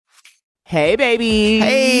Hey, babies.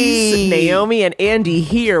 Hey. Naomi and Andy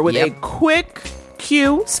here with a quick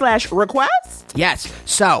Q/request. Yes.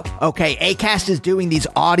 So, okay, Acast is doing these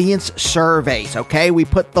audience surveys, okay? We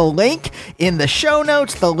put the link in the show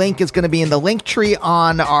notes. The link is going to be in the link tree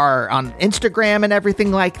on Instagram and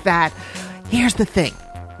everything like that. Here's the thing,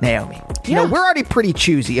 Naomi. You know, we're already pretty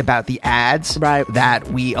choosy about the ads that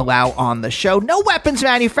we allow on the show. No weapons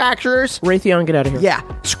manufacturers. Raytheon, get out of here. Yeah,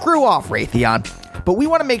 screw off, Raytheon. But we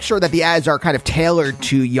want to make sure that the ads are kind of tailored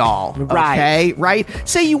to y'all, okay? Right?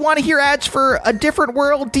 Say you want to hear ads for A Different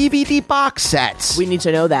World DVD box sets. We need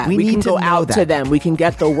to know that. We can go out to them. We can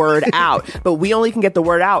get the word out. But we only can get the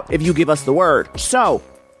word out if you give us the word. So,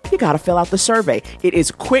 you got to fill out the survey. It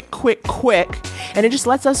is quick, and it just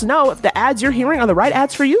lets us know if the ads you're hearing are the right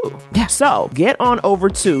ads for you. Yeah. So, get on over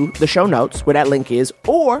to the show notes where that link is,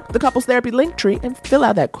 or the Couples Therapy link tree, and fill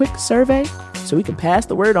out that quick survey so we can pass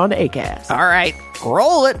the word on to Acast. All right,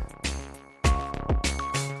 roll it.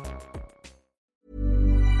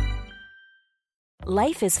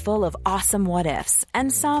 Life is full of awesome what-ifs,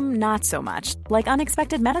 and some not so much, like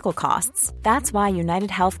unexpected medical costs. That's why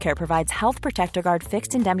United Healthcare provides Health Protector Guard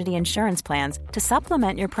fixed indemnity insurance plans to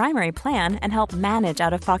supplement your primary plan and help manage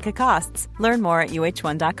out-of-pocket costs. Learn more at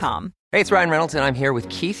UH1.com. Hey, it's Ryan Reynolds, and I'm here with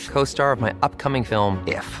Keith, co-star of my upcoming film,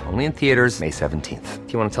 If, only in theaters May 17th.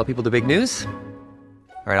 Do you want to tell people the big news?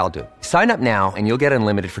 All right, I'll do it. Sign up now and you'll get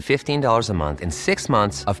unlimited for $15 a month and 6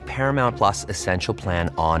 months of Paramount Plus Essential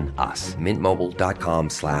Plan on us.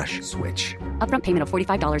 MintMobile.com/switch. Upfront payment of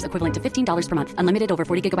 $45 equivalent to $15 per month. Unlimited over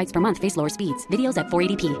 40 gigabytes per month. Face lower speeds. Videos at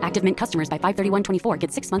 480p. Active Mint customers by 531.24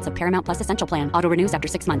 get 6 months of Paramount Plus Essential Plan. Auto renews after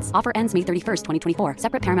 6 months. Offer ends May 31st, 2024.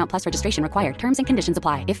 Separate Paramount Plus registration required. Terms and conditions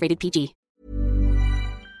apply if rated PG.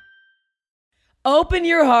 Open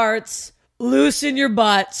your hearts. Loosen your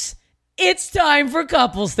butts. It's time for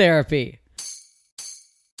couples therapy.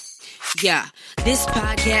 Yeah, this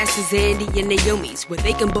podcast is Andy and Naomi's, where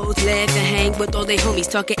they can both laugh and hang with all their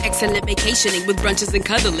homies, talking excellent vacationing with brunches and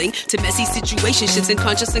cuddling, to messy situationships and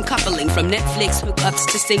conscious and coupling, from Netflix hookups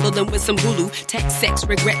to singledom with some Hulu, tech, sex,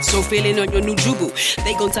 regrets, or feeling on your new jubu.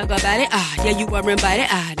 They gon' talk about it, yeah, you are invited,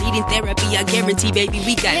 needing therapy, I guarantee, baby,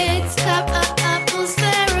 we got it. It's couples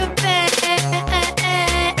therapy.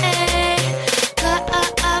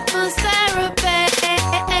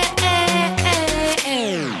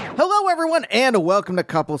 Hello, everyone, and welcome to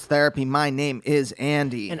Couples Therapy. My name is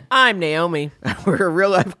Andy. And I'm Naomi. We're a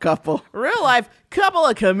real-life couple. Real-life couple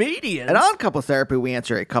of comedians. And on Couples Therapy, we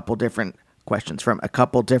answer a couple different questions from a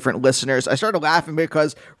couple different listeners. I started laughing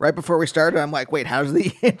because right before we started, I'm like, wait, how does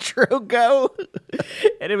the intro go?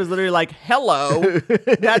 And it was literally like, hello.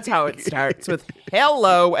 That's how it starts, with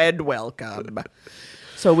hello and welcome.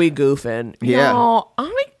 So we goofing. Yeah. Y'all,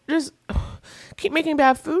 I just keep making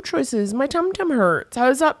bad food choices. My tum-tum hurts. I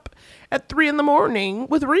was up at 3 a.m.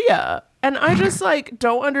 with Rhea, and I just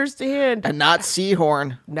don't understand. And not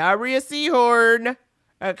Seahorn. Not Rhea Seahorn.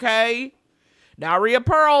 Okay? Not Rhea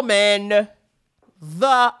Perlman.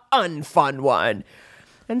 The unfun one.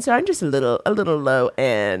 And so I'm just a little low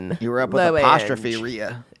end. You were up with apostrophe,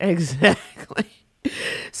 Rhea. Exactly.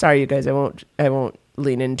 Sorry, you guys. I won't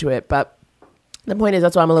lean into it, but the point is,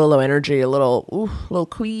 that's why I'm a little low energy, a little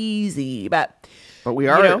queasy, but we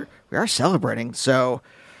are celebrating. So,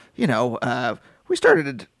 we got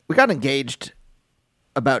engaged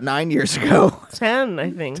about 9 years ago. 10, I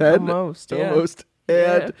think. 10? Almost.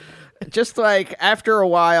 And just after a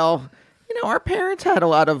while, our parents had a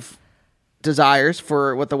lot of desires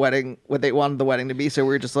for what they wanted the wedding to be. So we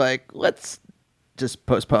were just like, let's just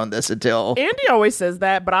postpone this until. Andy always says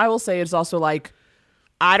that, but I will say it's also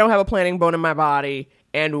I don't have a planning bone in my body,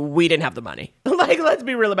 and we didn't have the money. Let's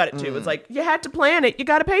be real about it, too. It's you had to plan it. You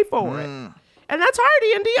got to pay for it. And that's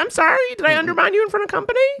hard, Andy. I'm sorry. Did I undermine you in front of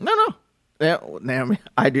company? No. Naomi,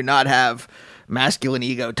 I do not have masculine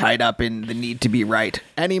ego tied up in the need to be right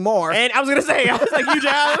anymore. And I was going to say, you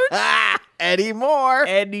don't. Anymore.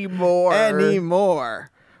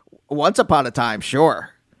 Once upon a time,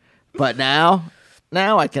 sure. But now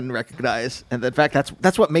I can recognize, and in fact,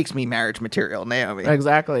 that's what makes me marriage material, Naomi.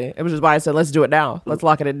 Exactly. It was just why I said, let's do it now. Let's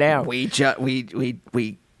lock it down. We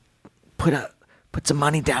put some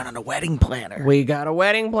money down on a wedding planner. We got a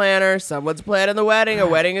wedding planner. Someone's planning the wedding. A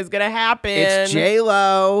wedding is gonna happen. It's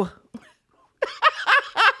J-Lo.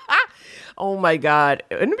 Oh my God.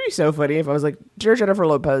 Wouldn't it be so funny if I was like, dear Jennifer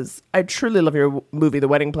Lopez, I truly love your movie, The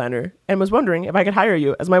Wedding Planner, and was wondering if I could hire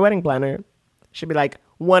you as my wedding planner. She'd be like,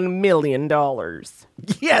 $1 million.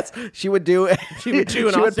 Yes, she would do it. She would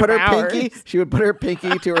put her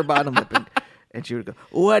pinky to her bottom lip, and she would go,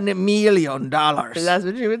 $1 million. That's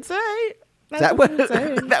what she would say.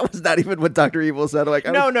 That was not even what Dr. Evil said. Like,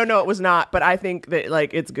 No, it was not. But I think that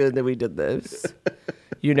like it's good that we did this.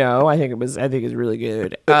 I think it's really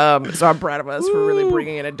good. So I'm proud of us for really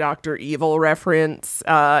bringing in a Dr. Evil reference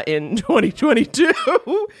in 2022.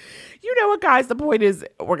 You know what, guys? The point is,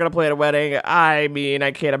 we're gonna play at a wedding. I mean, I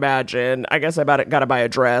can't imagine. I guess gotta buy a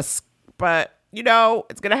dress, but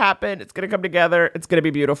it's gonna happen. It's gonna come together. It's gonna be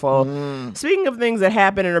beautiful. Speaking of things that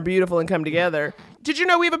happen and are beautiful and come together, did you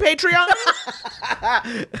know we have a Patreon?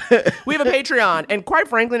 We have a Patreon, and quite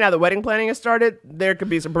frankly, now the wedding planning has started, there could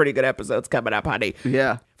be some pretty good episodes coming up, honey.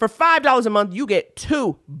 Yeah. For $5 a month, you get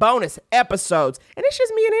 2 bonus episodes, and it's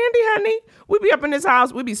just me and Andy, honey. We be up in this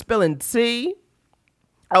house. We be spilling tea.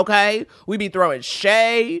 Okay, we be throwing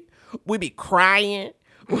shade. We be crying.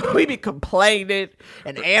 We be complaining,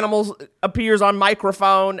 and animals appears on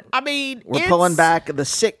microphone. I mean, we're pulling back the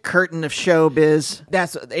sick curtain of showbiz.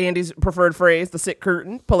 That's Andy's preferred phrase, the sick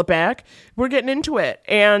curtain. Pull it back. We're getting into it,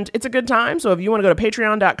 and it's a good time. So if you want to go to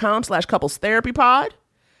patreon.com/couplestherapypod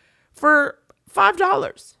for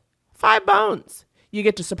 $5, $5, you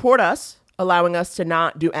get to support us, allowing us to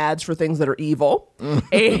not do ads for things that are evil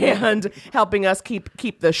and helping us keep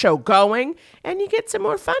the show going. And you get some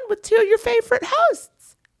more fun with 2 of your favorite hosts.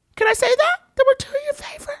 Can I say that? That we're 2 of your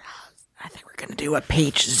favorite hosts. I think we're going to do a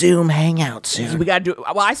Peach Zoom hangout soon. We got to do it.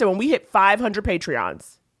 Well, I said when we hit 500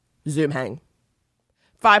 Patreons, Zoom hang.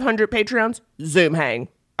 500 Patreons, Zoom hang.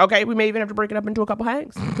 Okay, we may even have to break it up into a couple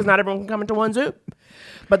hangs because not everyone can come into one Zoom.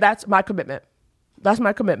 But that's my commitment.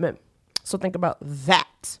 So think about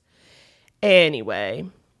that. Anyway,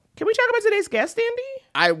 can we talk about today's guest, Andy?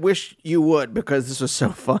 I wish you would, because this was so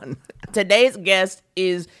fun. Today's guest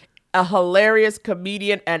is a hilarious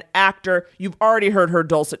comedian and actor. You've already heard her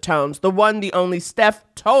dulcet tones. The one, the only Steph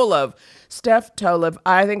Tolev. Steph Tolev,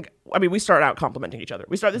 we start out complimenting each other.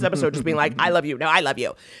 We start this episode just being like, I love you. No, I love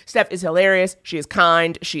you. Steph is hilarious. She is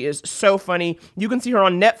kind. She is so funny. You can see her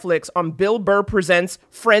on Netflix on Bill Burr Presents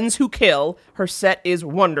Friends Who Kill. Her set is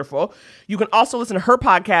wonderful. You can also listen to her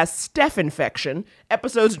podcast, Steph Infection.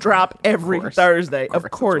 Episodes drop every Thursday. Of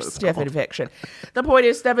course, Steph Infection. The point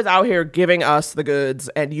is, Steph is out here giving us the goods,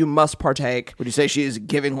 and you must partake. Would you say she is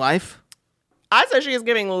giving life? I said she is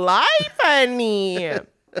giving life, honey.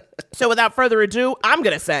 So without further ado, I'm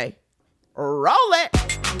going to say, roll it.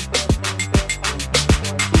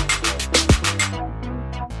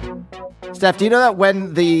 Steph, do you know that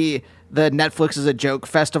when the Netflix is a Joke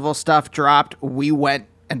Festival stuff dropped, we went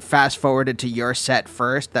and fast forwarded to your set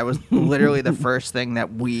first? That was literally the first thing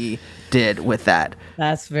that we did with that.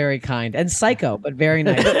 That's very kind and psycho, but very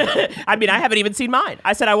nice. I mean, I haven't even seen mine.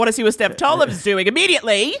 I said I want to see what Steph Tolev is doing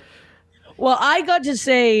immediately. Well, I got to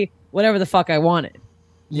say whatever the fuck I wanted.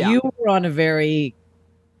 Yeah. You were on a very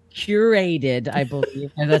curated, I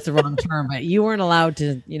believe, and that's the wrong term, but you weren't allowed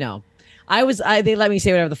to, they let me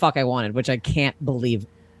say whatever the fuck I wanted, which I can't believe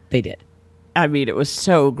they did. I mean, it was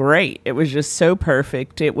so great. It was just so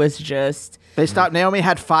perfect. It was just... They stopped. Naomi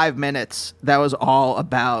had 5 minutes. That was all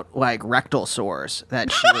about, like, rectal sores.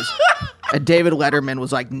 That she was... and David Letterman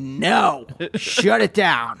was like, no, shut it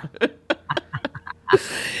down.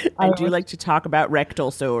 I do like to talk about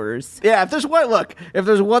rectal sores. Yeah, if there's one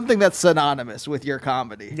ththing that's synonymous with your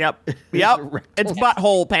comedy. Yep. It's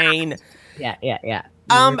butthole pain. Yeah.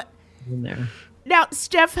 In there. Now,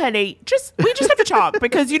 Steph, honey, we just have to talk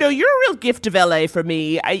because, you're a real gift of LA for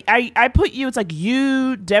me. I put you, it's like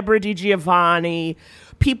you, Deborah DiGiovanni,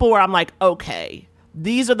 people where I'm like, okay,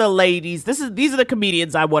 these are the ladies. These are the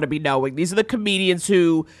comedians I want to be knowing. These are the comedians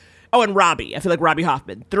who... Oh, and Robbie. I feel like Robbie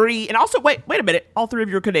Hoffman. 3. And also, wait a minute. All 3 of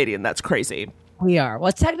you are Canadian. That's crazy. We are.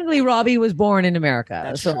 Well, technically, Robbie was born in America.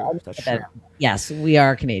 That's true. Yes, we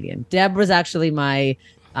are Canadian. Deb was actually my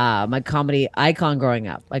comedy icon growing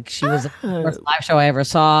up. Like, she was the first live show I ever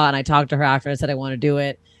saw, and I talked to her after and said I want to do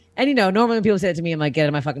it. And, normally when people say it to me, I'm like, get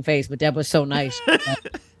in my fucking face. But Deb was so nice. She was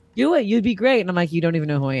like, do it. You'd be great. And I'm like, you don't even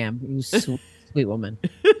know who I am. You sweet woman.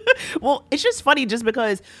 Well, it's just funny just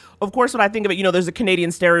because, of course, when I think of it, there's a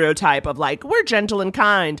Canadian stereotype of like, we're gentle and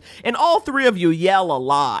kind. And all 3 of you yell a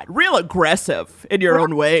lot, real aggressive in your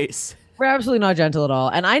own ways. We're absolutely not gentle at all.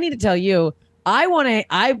 And I need to tell you,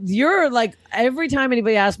 you're like, every time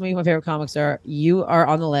anybody asks me who my favorite comics are, you are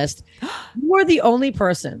on the list. You are the only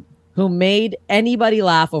person who made anybody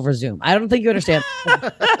laugh over Zoom. I don't think you understand.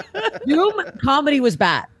 Zoom comedy was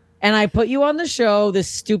bad. And I put you on the show, this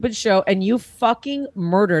stupid show, and you fucking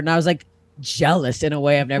murdered. And I was like jealous in a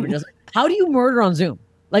way I've never done. How do you murder on Zoom?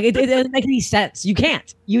 Like, it doesn't make any sense. You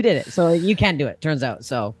can't. You did it. So you can do it, turns out.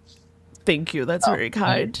 So thank you. That's very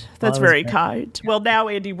kind. That's very kind. Well, now,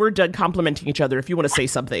 Andy, we're done complimenting each other. If you want to say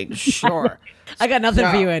something. Sure. I got nothing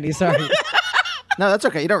for you, Andy. Sorry. No, that's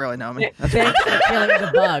okay. You don't really know me. That's Thanks for killing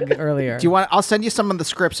the bug earlier. Do you want? I'll send you some of the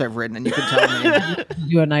scripts I've written, and you can tell me.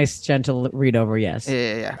 Do a nice, gentle read over, yes.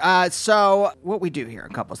 Yeah. So what we do here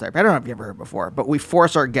in couples therapy, I don't know if you've ever heard before, but we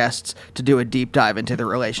force our guests to do a deep dive into their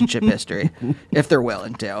relationship history, if they're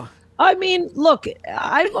willing to. I mean, look,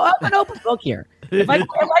 I'm an open book here. If I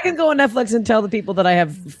can go on Netflix and tell the people that I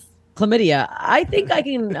have chlamydia, I think I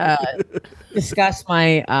can discuss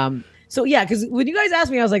my. So yeah, because when you guys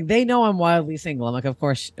asked me, I was like, they know I'm wildly single. I'm like, of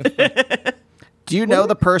course. Do you know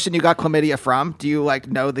the person you got chlamydia from? Do you like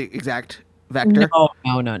know the exact vector?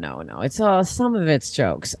 No. It's some of it's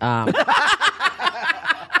jokes.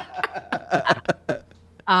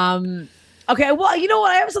 Okay, well, you know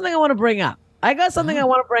what? I have something I want to bring up. I got something I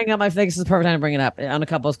want to bring up. I think this is the perfect time to bring it up on a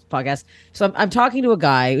couples podcast. So I'm talking to a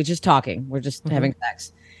guy. We're just talking. We're just having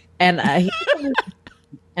sex, and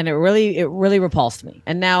and it really repulsed me.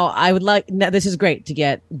 And now I would like. Now this is great to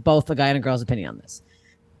get both a guy and a girl's opinion on this.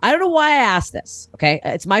 I don't know why I asked this. Okay,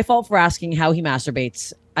 it's my fault for asking how he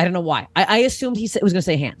masturbates. I don't know why. I assumed he was going to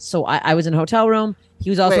say hands. So I was in a hotel room. He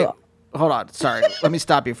was also. Wait, hold on. Sorry. Let me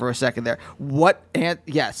stop you for a second there. What?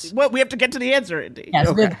 Yes. Well, we have to get to the answer, Indy. Yes.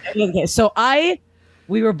 Okay. So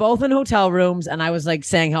we were both in hotel rooms, and I was like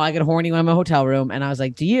saying how I get horny when I'm in a hotel room, and I was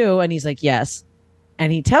like, "Do you?" And he's like, "Yes."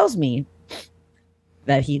 And he tells me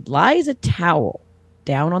that he lies a towel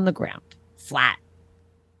down on the ground, flat,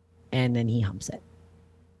 and then he humps it.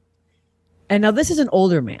 And now this is an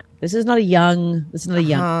older man. This is not a young.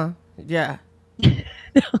 Yeah.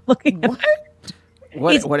 Looking at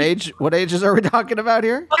What ages are we talking about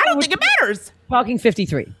here? I don't think it matters. talking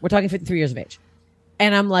 53. We're talking 53 years of age.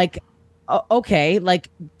 And I'm like, okay, like,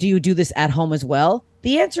 do you do this at home as well?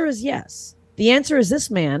 The answer is yes. The answer is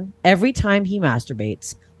this man, every time he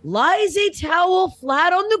masturbates, lies a towel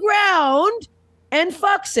flat on the ground and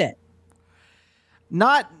fucks it.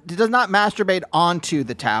 Does not masturbate onto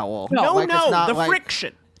the towel. No, Like, it's not the like-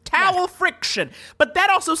 friction. Towel friction. But that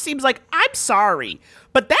also seems like, I'm sorry,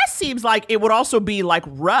 but that seems like it would also be like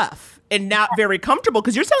rough and not very comfortable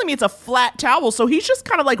because you're telling me it's a flat towel. So he's just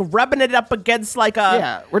kind of like rubbing it up against like a.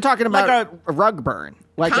 Yeah, we're talking about like a rug burn.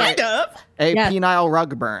 Like kind of. A Yes. penile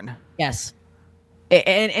rug burn. Yes.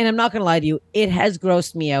 And I'm not going to lie to you. It has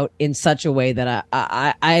grossed me out in such a way that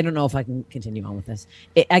I don't know if I can continue on with this.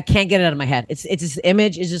 I can't get it out of my head. It's this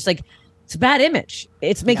image is just like, it's a bad image.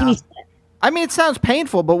 It's making me sick. I mean, it sounds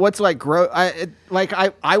painful, but what's like gross?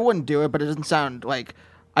 I wouldn't do it, but it doesn't sound like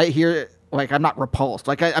I hear like I'm not repulsed.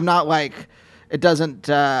 Like I'm not like it doesn't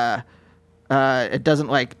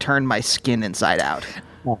like turn my skin inside out.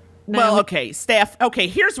 Well, okay, Steph. Okay,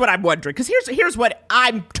 here's what I'm wondering, because here's what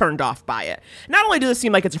I'm turned off by it. Not only does it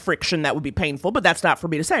seem like it's a friction that would be painful, but that's not for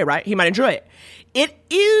me to say, right? He might enjoy it. It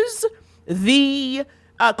is the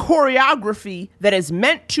choreography that is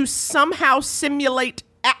meant to somehow simulate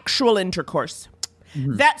actual intercourse.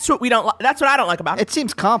 Mm-hmm. That's what we don't. That's what I don't like about it. It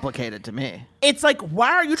seems complicated to me. It's like,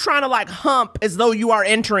 why are you trying to like hump as though you are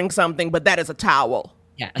entering something, but that is a towel?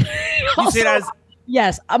 Yeah. You see that as.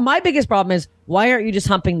 Yes. My biggest problem is why aren't you just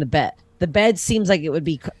humping the bed? The bed seems like it would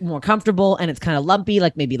be more comfortable and it's kind of lumpy,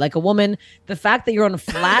 like maybe like a woman. The fact that you're on a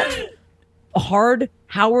flat, hard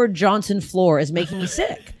Howard Johnson floor is making me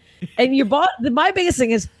sick. And your body, my biggest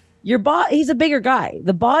thing is your body, he's a bigger guy.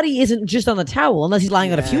 The body isn't just on the towel unless he's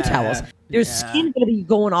lying on a few towels. There's skin going to be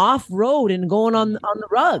going off road and going on the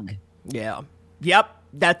rug. Yeah. Yep.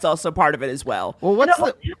 That's also part of it as well. Well, what's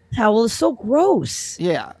the Towel is so gross.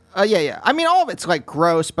 yeah. Yeah. I mean, all of it's like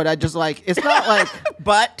gross, but I just like it's not like.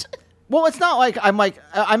 But Well, it's not like I'm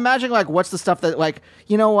imagining like what's the stuff that like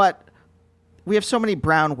you know what we have so many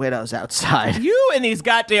brown widows outside. you and these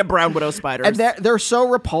goddamn brown widow spiders. And they're so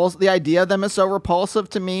repulsive. The idea of them is so repulsive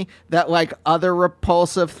to me that like other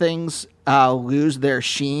repulsive things lose their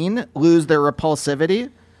sheen, lose their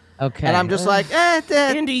repulsivity. Okay. And I'm just like,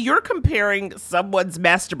 Andy, you're comparing someone's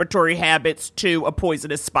masturbatory habits to a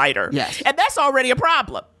poisonous spider. Yes. And that's already a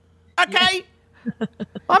problem. Okay?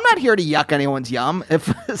 I'm not here to yuck anyone's yum. If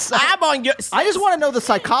I'm on your. I just want to know the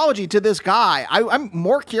psychology to this guy. I'm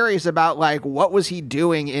more curious about like what was he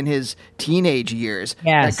doing in his teenage years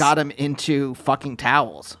Yes. that got him into fucking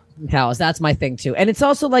towels. Towels. That's my thing too. And it's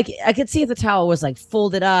also like I could see if the towel was like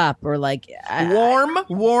folded up or like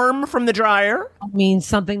warm from the dryer. I mean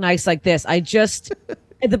something nice like this. I just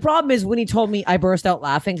the problem is when he told me I burst out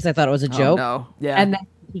laughing because I thought it was a joke. no. Yeah. And then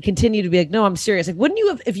he continued to be like, no, I'm serious. Like, wouldn't you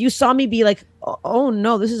have, if you saw me be like, oh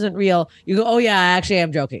no, this isn't real. You go, oh yeah, I actually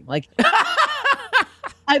am joking. Like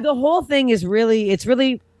the whole thing is really, it's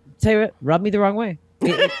really, tell you what, rub me the wrong way.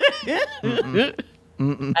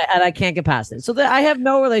 And I can't get past it. So I have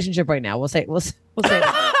no relationship right now. We'll say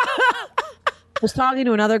that. was talking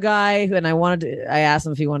to another guy and I asked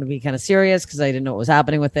him if he wanted to be kind of serious because I didn't know what was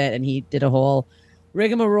happening with it. And he did a whole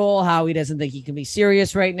rigmarole, how he doesn't think he can be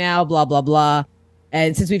serious right now, blah, blah, blah.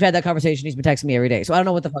 And since we've had that conversation, he's been texting me every day. So I don't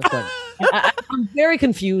know what the fuck's going on. I'm very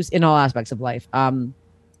confused in all aspects of life.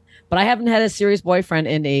 But I haven't had a serious boyfriend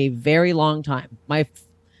in a very long time. My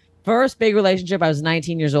first big relationship, I was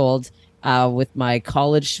 19 years old with my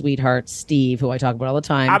college sweetheart, Steve, who I talk about all the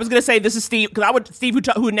time. I was going to say this is Steve, because Steve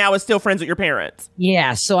who now is still friends with your parents.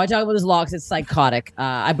 Yeah, so I talk about this a lot because it's psychotic.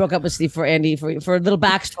 I broke up with Steve for a little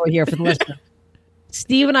backstory here for the listener.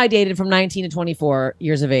 Steve and I dated from 19 to 24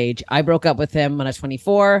 years of age. I broke up with him when I was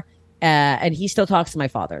 24, and he still talks to my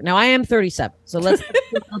father. Now, I am 37, so let's do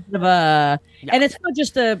a little bit of a... Yeah. And it's not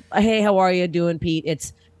just a, hey, how are you doing, Pete?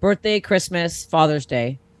 It's birthday, Christmas, Father's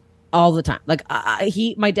Day, all the time. Like,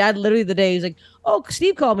 my dad literally the day, he's like, oh,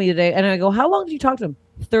 Steve called me today. And I go, how long did you talk to him?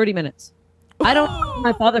 30 minutes. I don't talk to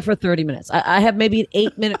my father for 30 minutes. I have maybe an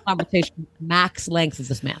 8-minute conversation max length with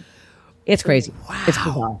this man. It's crazy. Wow. It's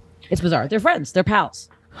bizarre. It's bizarre. They're friends. They're pals.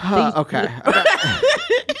 Okay.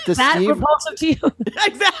 That repulsive to you?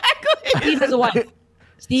 Exactly. Steve has a wife.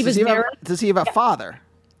 Steve is married. Does he have a father?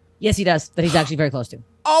 Yes, he does. That he's actually very close to.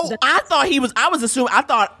 Oh, I thought he was. I was assuming. I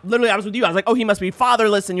thought literally I was with you. I was like, oh, he must be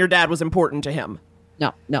fatherless, and your dad was important to him.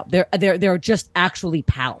 No. They're just actually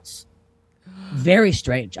pals. Very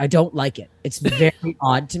strange. I don't like it. It's very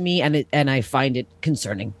odd to me, and I find it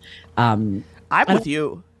concerning. I'm with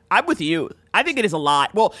you. I think it is a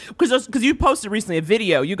lot. Well, because you posted recently a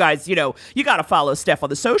video. You guys, you got to follow Steph on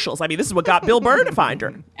the socials. I mean, this is what got Bill Burr to find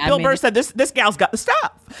her. Bill Burr said this gal's got the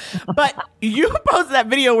stuff. But you posted that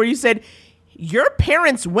video where you said your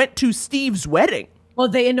parents went to Steve's wedding.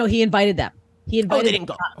 Well, he invited them. They didn't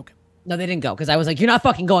go. Okay. No, they didn't go because I was like, you're not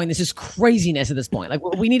fucking going. This is craziness at this point. Like,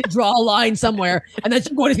 we need to draw a line somewhere, and then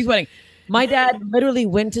go to Steve's wedding. My dad literally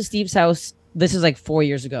went to Steve's house. This is like 4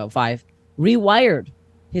 years ago, 5. Rewired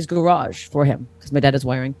his garage for him because my dad is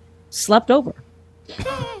wiring. Slept over,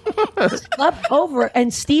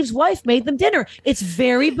 and Steve's wife made them dinner. It's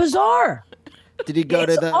very bizarre. Did he go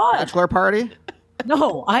to the bachelor party?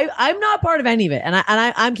 No, I'm not part of any of it, and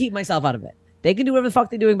I'm keeping myself out of it. They can do whatever the fuck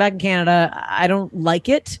they're doing back in Canada. I don't like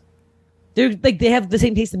it. They're like, they have the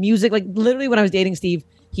same taste in music. Like, literally, when I was dating Steve,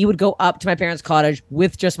 he would go up to my parents' cottage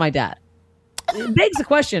with just my dad. It begs the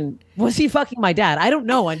question: was he fucking my dad? I don't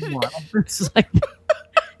know anymore. It's like,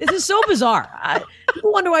 this is so bizarre.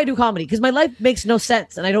 People wonder why I do comedy because my life makes no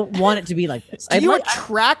sense, and I don't want it to be like this. Do you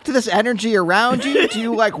attract this energy around you? Do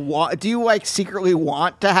you secretly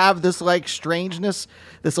want to have this like strangeness,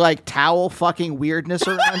 this like towel fucking weirdness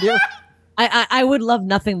around you? I would love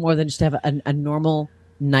nothing more than just to have a normal,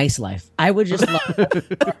 nice life. I would just love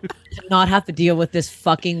to not have to deal with this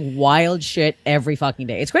fucking wild shit every fucking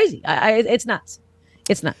day. It's crazy. It's nuts.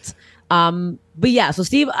 It's nuts. But yeah, so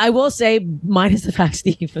Steve, I will say, minus the fact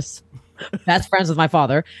Steve was best friends with my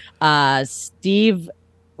father. Steve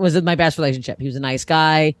was in my best relationship. He was a nice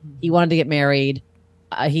guy. He wanted to get married.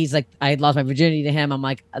 He's like, I had lost my virginity to him. I'm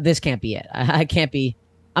like, this can't be it. I can't be.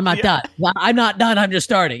 I'm not done. I'm not done. I'm just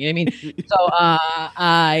starting. You know what I mean? So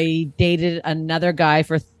I dated another guy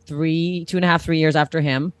for 2.5, 3 years after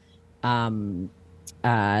him.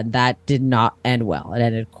 That did not end well. It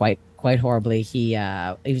ended quite horribly. He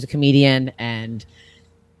was a comedian, and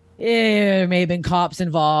there may have been cops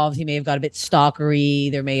involved. He may have got a bit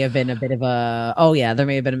stalkery. There may have been a bit of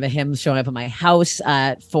him showing up at my house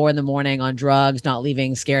at 4 a.m. on drugs, not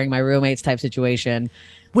leaving, scaring my roommates type situation.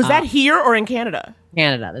 Was that here or in Canada?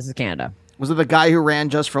 Canada. This is Canada. Was it the guy who ran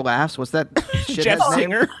Just for Laughs? Was that Jeff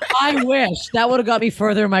Singer? I wish that would have got me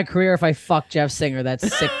further in my career if I fucked Jeff Singer. That's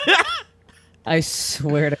sick. I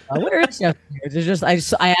swear to God. Where is Jeff Singer?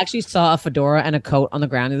 I actually saw a fedora and a coat on the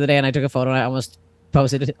ground the other day, and I took a photo, and I almost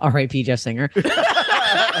posted R.I.P. Jeff Singer.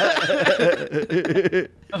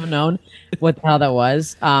 I've known what the hell that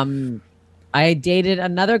was. I dated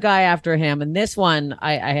another guy after him, and this one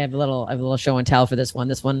I have a little show and tell for this one.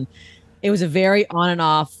 This one, it was a very on and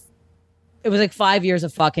off. It was like 5 years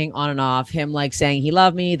of fucking on and off. Him like saying he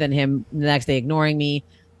loved me, then him the next day ignoring me.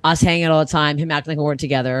 Us hanging out all the time, him acting like we weren't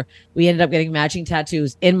together. We ended up getting matching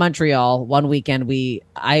tattoos in Montreal one weekend. He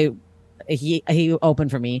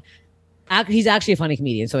opened for me. He's actually a funny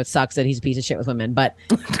comedian, so it sucks that he's a piece of shit with women. But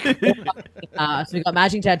so we got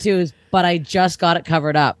matching tattoos, but I just got it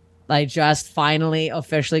covered up. I just finally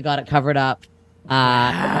officially got it covered up.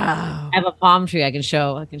 I have a palm tree I can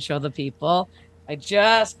show the people. I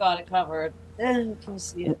just got it covered. Can you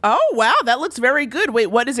see it? Oh wow, that looks very good. Wait,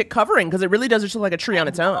 what is it covering? Because it really does just look like a tree on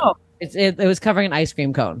its own. Oh, it was covering an ice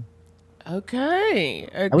cream cone. Okay.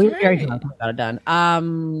 We were very got it done.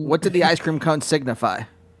 What did the ice cream cone signify?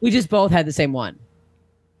 We just both had the same one.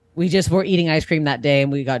 We just were eating ice cream that day,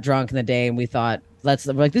 and we got drunk in the day, and we thought, we're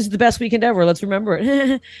like, this is the best weekend ever. Let's remember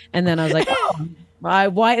it. And then I was like,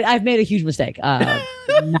 I've made a huge mistake.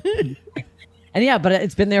 And yeah, but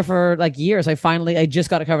it's been there for like years. I just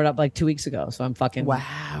got it covered up like 2 weeks ago. So I'm fucking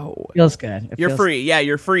wow. Feels good. You're free. Yeah,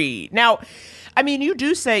 you're free. Now, I mean, you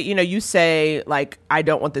do say, you say like, I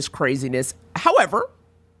don't want this craziness. However,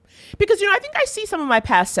 because, I think I see some of my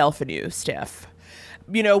past self in you, Steph.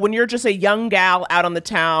 When you're just a young gal out on the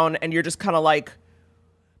town and you're just kind of like,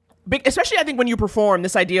 especially I think when you perform,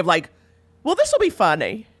 this idea of like, well, this will be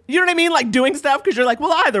funny. You know what I mean? Like doing stuff because you're like,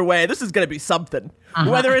 well, either way, this is going to be something.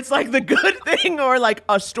 Whether it's like the good thing or like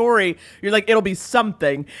a story, you're like, it'll be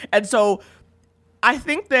something. And so I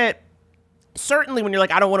think that certainly when you're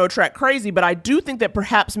like, I don't want to attract crazy, but I do think that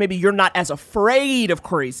perhaps maybe you're not as afraid of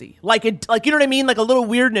crazy. Like, you know what I mean? Like a little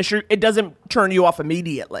weirdness, it doesn't turn you off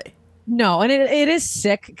immediately. No, and it is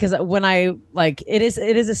sick because when I like, it is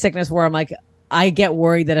a sickness where I'm like, I get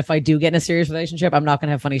worried that if I do get in a serious relationship, I'm not going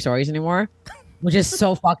to have funny stories anymore. Which is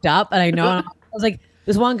so fucked up. And I know, I was like,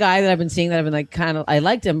 there's one guy that I've been seeing that I've been like, I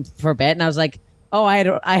liked him for a bit. And I was like, oh, I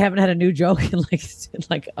haven't had a new joke in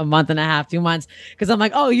like a month and a half, 2 months. Cause I'm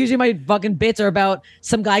like, oh, usually my fucking bits are about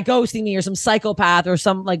some guy ghosting me or some psychopath or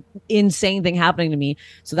some like insane thing happening to me.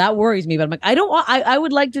 So that worries me. But I'm like, I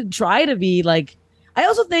would like to try to be like, I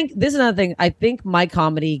also think this is another thing. I think my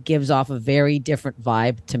comedy gives off a very different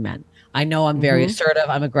vibe to men. I know I'm very assertive.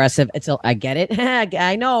 I'm aggressive. I get it.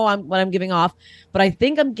 I know what I'm giving off, but I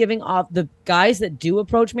think I'm giving off the guys that do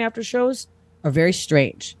approach me after shows are very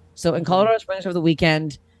strange. So in Colorado Springs over the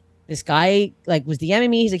weekend, this guy like was DMing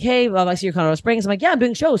me. He's like, "Hey, well, I see your Colorado Springs." I'm like, "Yeah, I'm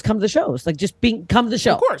doing shows. Come to the shows. Like, just come to the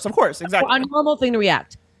show." Of course, exactly. A normal thing to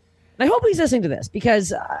react. And I hope he's listening to this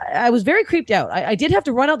because I was very creeped out. I did have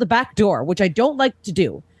to run out the back door, which I don't like to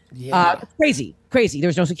do. Yeah. Crazy. There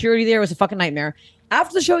was no security there. It was a fucking nightmare.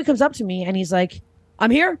 After the show, he comes up to me and he's like,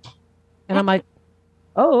 "I'm here." And I'm like,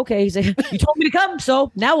 "Oh, okay." He's like, "You told me to come,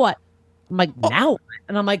 so now what?" I'm like, "Now what?"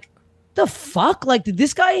 And I'm like, the fuck? Like, did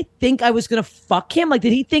this guy think I was going to fuck him? Like,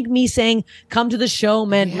 did he think me saying, "Come to the show,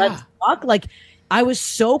 man, let's fuck"? Like, I was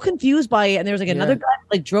so confused by it. And there was like another guy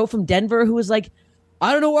like drove from Denver who was like,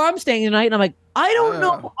 "I don't know where I'm staying tonight." And I'm like, "I don't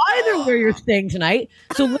know either where you're staying tonight."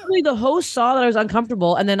 So literally the host saw that I was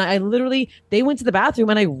uncomfortable. And then they went to the bathroom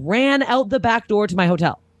and I ran out the back door to my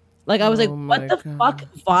hotel. Like, I was like, what the fuck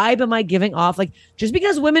vibe am I giving off? Like, just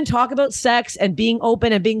because women talk about sex and being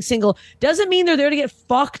open and being single doesn't mean they're there to get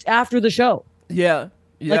fucked after the show. Yeah.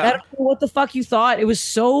 Like, I don't know what the fuck you thought. It was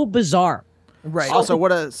so bizarre. Right. Also,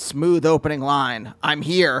 what a smooth opening line. "I'm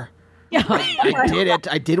here." Yeah. I did it.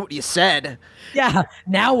 I did what you said. Yeah.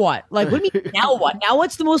 Now what? Like, what do you mean, now what? Now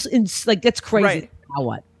what's the most, that's crazy. Right. Now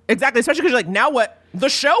what? Exactly. Especially because you're like, now what? The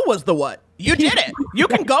show was the what? You did it. You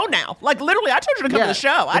can go now. Like, literally, I told you to come to the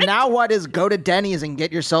show. Now what is go to Denny's and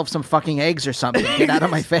get yourself some fucking eggs or something. Get out of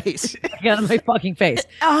my face. Get out of my fucking face.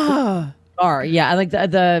 Or, yeah. I like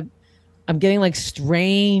I'm getting like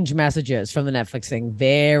strange messages from the Netflix thing.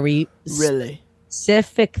 Very really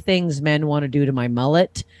specific things men want to do to my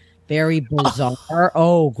mullet. Very bizarre.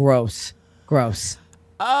 Oh, gross.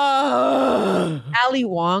 Ali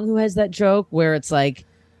Wong, who has that joke where it's like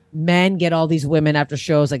men get all these women after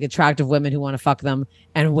shows, like attractive women who want to fuck them,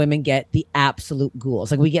 and women get the absolute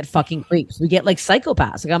ghouls. Like, we get fucking creeps. We get like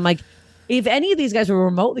psychopaths. Like, I'm like, if any of these guys were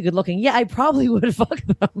remotely good looking, yeah, I probably would fuck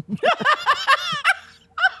them.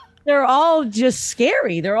 They're all just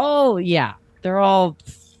scary. They're all,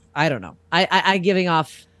 I don't know. I giving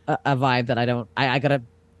off a vibe that I gotta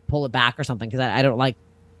pull it back or something because I don't like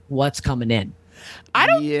what's coming in.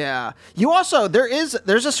 Yeah. You also there's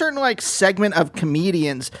a certain like segment of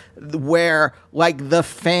comedians where like the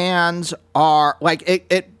fans are like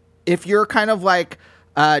it if you're kind of like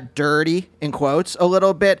dirty in quotes a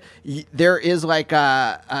little bit, there is like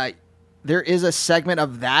there is a segment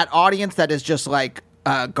of that audience that is just like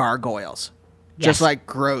gargoyles. Yes. Just like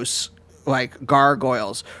gross like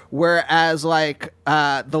gargoyles, whereas like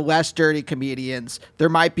the less dirty comedians, there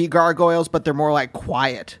might be gargoyles but they're more like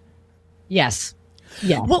quiet. Yes.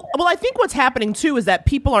 Yeah. Well, I think what's happening too is that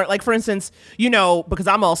people aren't like, for instance, because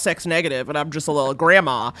I'm all sex negative and I'm just a little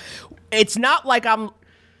grandma. It's not like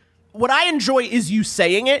what I enjoy is you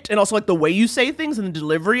saying it and also like the way you say things and the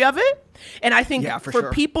delivery of it. And I think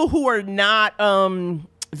for people who are not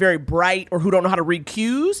very bright or who don't know how to read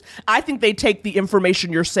cues, I think they take the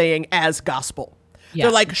information you're saying as gospel. Yeah.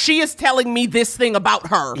 They're like, she is telling me this thing about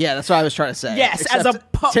her. Yeah, that's what I was trying to say. Yes, except as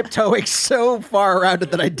a tiptoeing so far around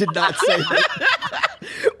it that I did not say that.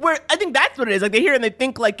 Where I think that's what it is. Like, they hear and they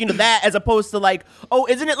think like, that as opposed to like, oh,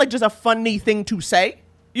 isn't it like just a funny thing to say?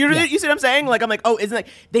 You see what I'm saying? Like, I'm like, oh, isn't like,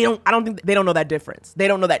 I don't think they don't know that difference. They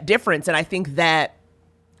don't know that difference. And I think that,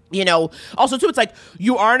 also too, it's like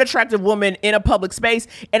you are an attractive woman in a public space.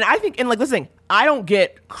 And I think, and like, listen, I don't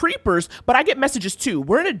get creepers, but I get messages too.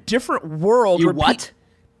 We're in a different world. You what?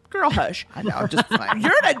 Girl, hush. I know, I'm just playing.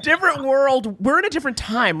 You're in a different world. We're in a different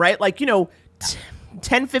time, right? Like,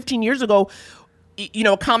 10, 15 years ago,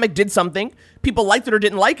 a comic did something. People liked it or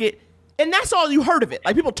didn't like it. And that's all you heard of it.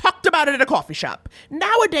 Like, people talked about it at a coffee shop.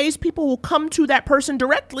 Nowadays, people will come to that person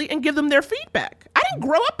directly and give them their feedback. I didn't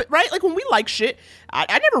grow up, right? Like, when we like shit,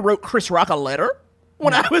 I never wrote Chris Rock a letter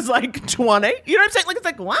when I was, like, 20. You know what I'm saying? Like, it's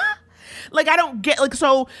like, what? Like, I don't get, like,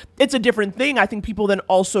 so it's a different thing. I think people then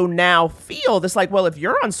also now feel this, like, well, if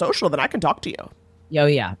you're on social, then I can talk to you. Oh,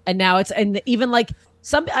 yeah. And now and even, like,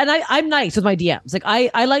 I'm nice with my DMs. Like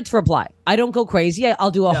I like to reply. I don't go crazy. I'll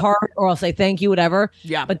do a heart or I'll say thank you, whatever.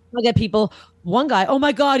 Yeah. But I get people. One guy, oh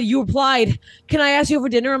my God, you replied. Can I ask you over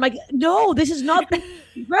dinner? I'm like, no, this is not the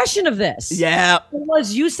expression of this. Yeah. It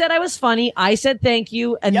was you said I was funny. I said thank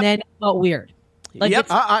you, and then it felt weird. Like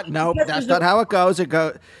No, that's not how it goes.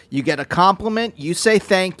 You get a compliment, you say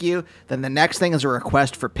thank you, then the next thing is a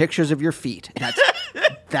request for pictures of your feet.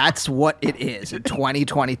 That's what it is in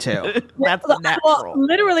 2022. That's the natural. Well,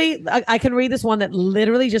 literally, I can read this one that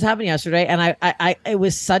literally just happened yesterday, and I it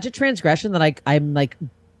was such a transgression that I'm like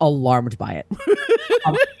alarmed by it.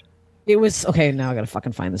 It was okay. Now I gotta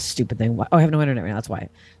fucking find this stupid thing. Oh, I have no internet right now. That's why.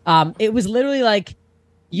 It was literally like,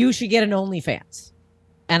 you should get an OnlyFans,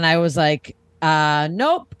 and I was like,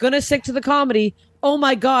 nope, gonna stick to the comedy. Oh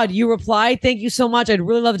my God, you replied. Thank you so much. I'd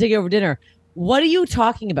really love to take you over dinner. What are you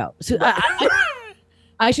talking about? So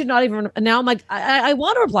I should not even. Now I'm like, I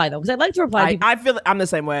want to reply though, because I'd like to reply. I feel I'm the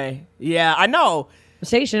same way. Yeah, I know.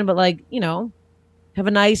 Conversation, but like, have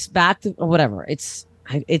a nice back to or whatever. It's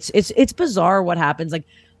bizarre what happens. Like,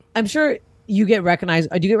 I'm sure you get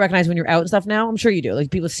recognized. Do you get recognized when you're out and stuff now? I'm sure you do.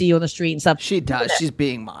 Like, people see you on the street and stuff. She does. She's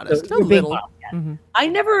being modest. A little. Mm-hmm.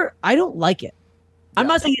 I don't like it. I'm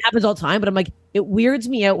not saying it happens all the time, but I'm like, it weirds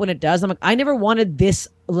me out when it does. I'm like, I never wanted this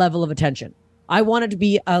level of attention. I wanted to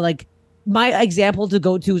be like, my example to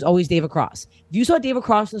go to is always David Cross. If you saw David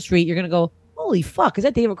Cross in the street, you're going to go, holy fuck, is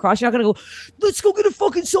that David Cross? You're not going to go, let's go get a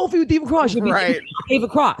fucking selfie with David Cross. You'll be right.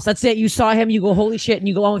 David Cross. That's it. You saw him, you go, holy shit, and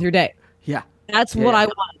you go on with your day. Yeah. That's what I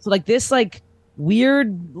want. So like this like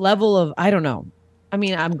weird level of, I don't know. I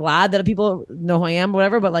mean, I'm glad that people know who I am,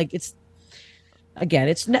 whatever, but like it's,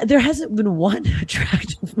 again, there hasn't been one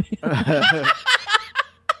attractive man.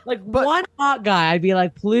 One hot guy, I'd be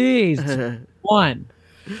like, please, one.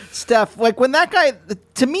 Steph, like when that guy,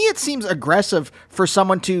 to me, it seems aggressive for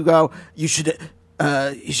someone to go, you should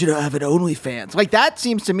have an OnlyFans. Like that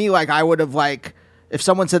seems to me like I would have like, if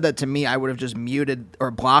someone said that to me, I would have just muted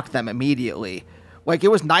or blocked them immediately. Like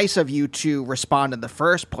it was nice of you to respond in the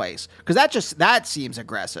first place because that seems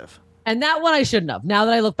aggressive. And that one I shouldn't have. Now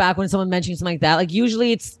that I look back when someone mentions something like that, like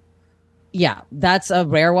usually it's, yeah, that's a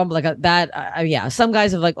rare one. But like some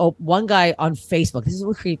guys have like, one guy on Facebook. This is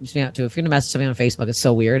what creeps me out too. If you're gonna message somebody on Facebook, it's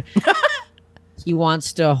so weird. He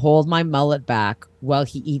wants to hold my mullet back while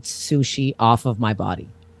he eats sushi off of my body,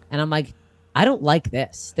 and I'm like, I don't like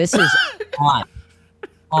this. This is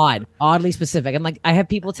oddly specific. And like, I have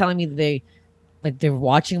people telling me that they're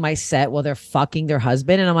watching my set while they're fucking their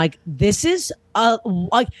husband, and I'm like, this is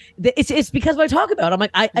it's because what I talk about. I'm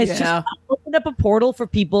like, it's just I opened up a portal for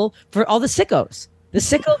people, for all the sickos. The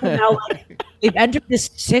sickos are now like they've entered this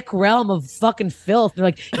sick realm of fucking filth. They're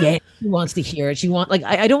like, yeah, she wants to hear it.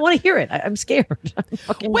 I don't want to hear it. I'm scared.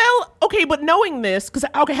 Well, okay, but knowing this, because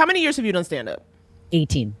how many years have you done stand up?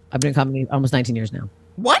 18. I've been in comedy almost 19 years now.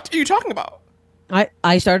 What are you talking about?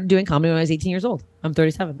 I started doing comedy when I was 18 years old. I'm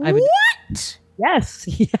 37. What? Yes.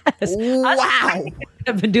 Wow.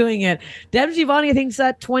 I've been doing it. Deb Giovanni, I think, is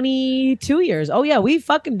at 22 years. Oh, yeah. We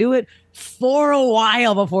fucking do it for a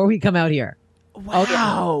while before we come out here.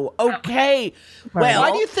 Wow. Okay. Well,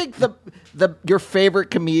 why do you think your favorite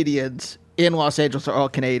comedians in Los Angeles are all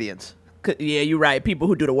Canadians? Yeah, you're right. People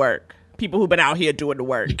who do the work. People who've been out here doing the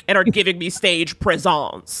work and are giving me stage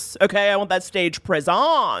presence. Okay, I want that stage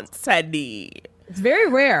presence, Eddie. It's very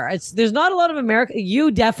rare. There's not a lot of America.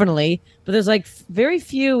 You definitely, but there's like very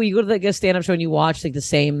few. You go to like a stand-up show and you watch like the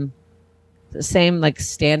same like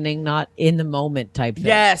standing, not in the moment type thing.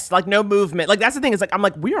 Yes, like no movement. Like that's the thing. Is like I'm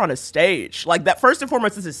like we're on a stage. Like that first and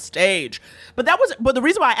foremost, this is stage. But the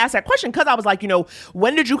reason why I asked that question because I was like,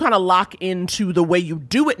 when did you kind of lock into the way you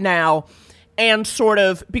do it now? And sort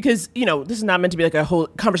of, because, this is not meant to be like a whole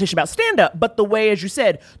conversation about stand-up, but the way, as you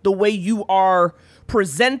said, the way you are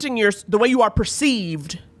presenting the way you are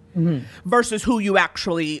perceived versus who you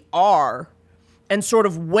actually are. And sort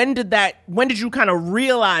of when did you kind of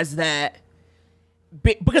realize that?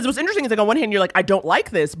 Because what's interesting is like on one hand, you're like, I don't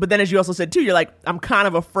like this. But then as you also said too, you're like, I'm kind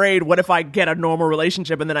of afraid. What if I get a normal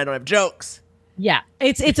relationship and then I don't have jokes? Yeah,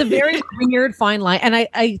 it's a very weird fine line.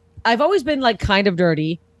 And I've always been like kind of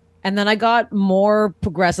dirty. And then I got more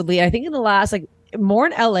progressively. I think in the last, like more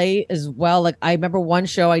in LA as well. Like I remember one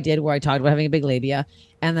show I did where I talked about having a big labia.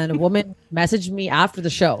 And then a woman messaged me after the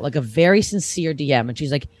show, like a very sincere DM. And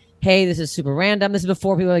she's like, hey, this is super random. This is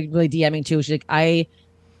before people were like really DMing too. She's like, I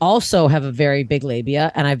also have a very big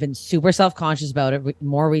labia and I've been super self-conscious about it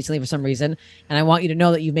more recently for some reason. And I want you to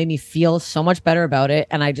know that you made me feel so much better about it.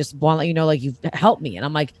 And I just want to let you know, like, you've helped me. And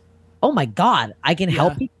I'm like, oh my God, I can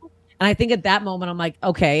help people. And I think at that moment, I'm like,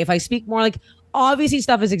 okay, if I speak more, like, obviously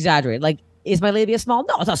stuff is exaggerated. Like, is my labia small?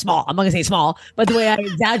 No, it's not small. I'm not gonna say small, but the way I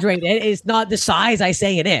exaggerate it is not the size I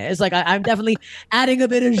say it is. Like, I'm definitely adding a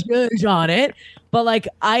bit of zhuzh on it. But like,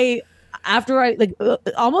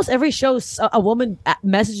 almost every show, a woman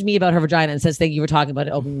messaged me about her vagina and says, thank you for talking about it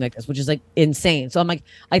openly like this, which is like insane. So I'm like,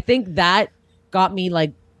 I think that got me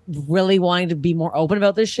like really wanting to be more open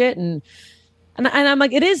about this shit. And I'm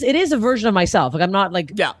like, it is a version of myself. Like, I'm not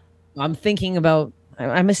like, I'm thinking about,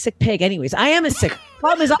 I'm a sick pig anyways. I am a sick.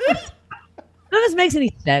 Problem is, none of this makes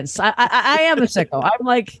any sense. I am a sicko. I'm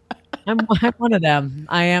like, I'm one of them.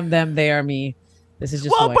 I am them. They are me. This is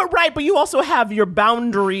just but you also have your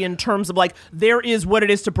boundary in terms of like there is what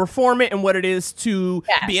it is to perform it and what it is to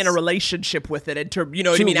be in a relationship with it and to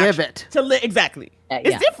what I mean, live it. To live exactly.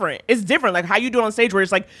 It's different. It's different. Like how you do it on stage, where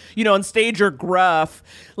it's like on stage you're gruff.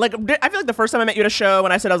 Like I feel like the first time I met you at a show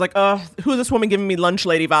and I said I was like, who's this woman giving me lunch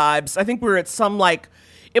lady vibes? I think we were at some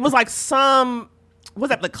was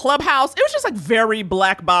that the Clubhouse? It was just like very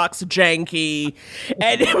black box janky.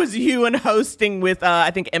 And it was you and hosting with,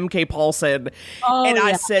 I think, MK Paulson.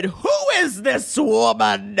 I said, who is this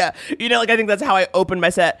woman? I think that's how I opened my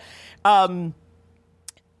set. But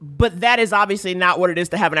that is obviously not what it is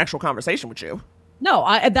to have an actual conversation with you. No,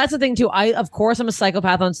 that's the thing too. Of course, I'm a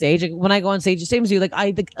psychopath on stage. Like, when I go on stage, the same as you,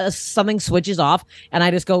 like something switches off and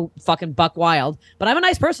I just go fucking buck wild. But I'm a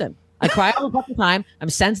nice person. I cry all the fucking time. I'm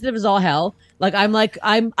sensitive as all hell. Like I'm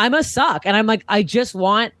a suck. And I'm like, I just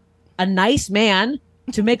want a nice man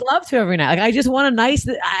to make love to every night. Like I just want a nice,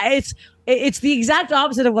 it's the exact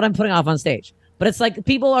opposite of what I'm putting off on stage. But it's like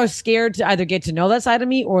people are scared to either get to know that side of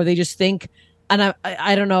me or they just think, and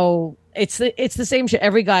I don't know. It's the same shit.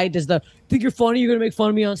 Every guy does think you're funny, you're going to make fun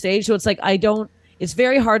of me on stage. So it's like, it's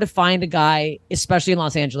very hard to find a guy, especially in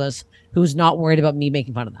Los Angeles, who's not worried about me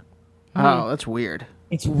making fun of them. Oh, that's weird.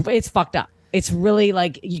 It's fucked up. It's really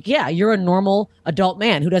like, you're a normal adult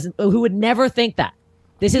man who would never think that.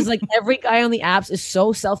 This is like every guy on the apps is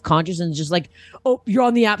so self-conscious and just like, oh, you're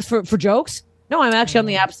on the apps for jokes? No, I'm actually on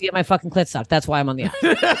the apps to get my fucking clit sucked. That's why I'm on the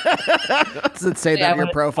apps. Does it say that in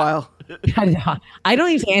your profile? I don't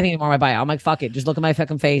even say anything anymore in my bio. I'm like, fuck it. Just look at my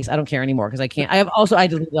fucking face. I don't care anymore because I can't. I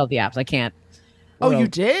deleted all the apps. I can't. Oh, you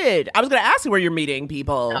did? I was going to ask you where you're meeting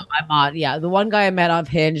people. No, I'm on. Yeah, the one guy I met off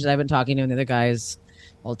Hinge that I've been talking to, and the other guy is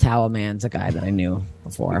Old Towel Man's a guy that I knew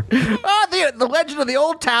before. The legend of the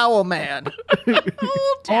Old Towel Man.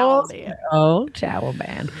 Old Towel Man. Old Towel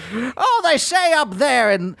Man. Oh, they say up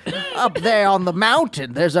there on the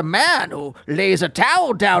mountain, there's a man who lays a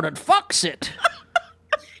towel down and fucks it.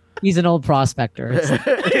 He's an old prospector. It's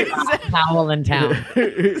towel in town.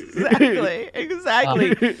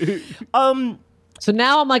 Exactly. So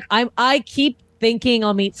now I'm like, I keep thinking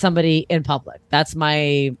I'll meet somebody in public.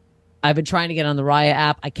 I've been trying to get on the Raya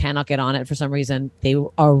app. I cannot get on it for some reason. They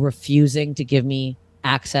are refusing to give me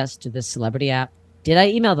access to this celebrity app. Did I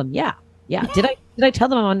email them? Yeah. Did I tell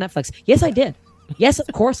them I'm on Netflix? Yes, I did. Yes, of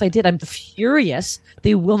course I did. I'm furious.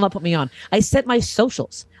 They will not put me on. I sent my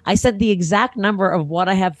socials. I sent the exact number of what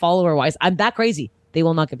I have follower-wise. I'm that crazy. They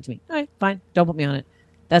will not give it to me. All right, fine. Don't put me on it.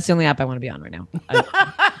 That's the only app I want to be on right now. I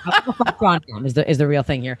want to fuck John Hamm is the real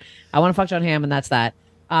thing here. I want to fuck John Hamm, and that's that.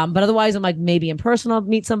 But otherwise, I'm like, maybe in person I'll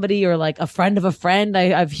meet somebody or like a friend of a friend.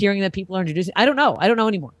 I'm hearing that people are introducing. I don't know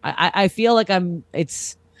anymore. I feel like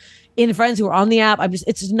it's in friends who are on the app.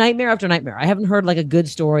 It's nightmare after nightmare. I haven't heard like a good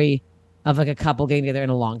story of like a couple getting together in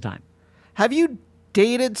a long time. Have you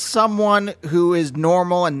dated someone who is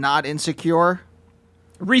normal and not insecure?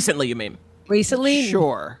 Recently, you mean? Recently?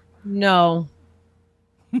 Sure. No.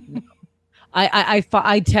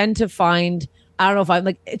 I tend to find, I don't know if I'm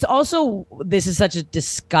like, it's also, this is such a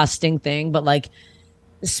disgusting thing, but like,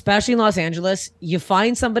 especially in Los Angeles, you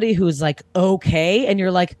find somebody who's like, okay. And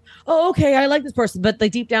you're like, oh, okay, I like this person. But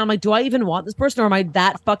like deep down, I'm like, do I even want this person? Or am I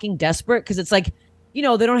that fucking desperate? Cause it's like, they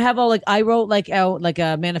don't have all like, I wrote like out like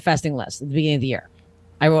a manifesting list at the beginning of the year.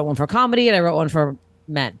 I wrote one for comedy and I wrote one for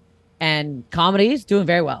men. And comedy's doing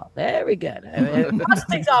very well. Very good. I mean, lots of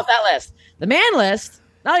things off that list. The man list,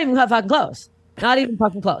 not even fucking close. Not even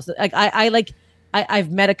fucking close. Like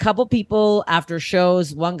I've met a couple people after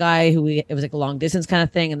shows. One guy it was like a long distance kind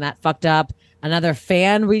of thing, and that fucked up. Another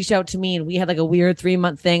fan reached out to me, and we had like a weird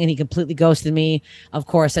 3-month thing, and he completely ghosted me. Of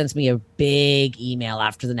course, sends me a big email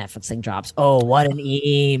after the Netflix thing drops. Oh, what an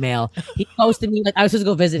email! He ghosted me. Like I was supposed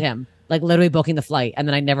to go visit him, like literally booking the flight, and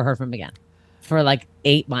then I never heard from him again for like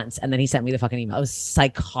 8 months, and then he sent me the fucking email. It was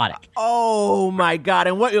psychotic. Oh my God!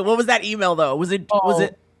 And what was that email though? Was it?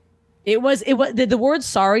 It was the word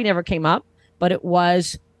sorry never came up, but it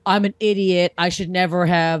was, I'm an idiot. I should never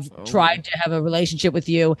have tried to have a relationship with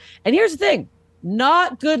you. And here's the thing,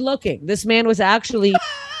 not good looking. This man was actually,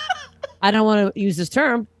 I don't want to use this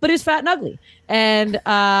term, but he's fat and ugly. And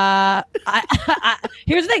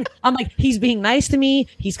here's the thing. I'm like, he's being nice to me.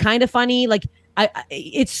 He's kind of funny. Like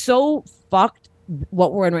it's so fucked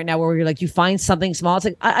what we're in right now, where you're like, you find something small. It's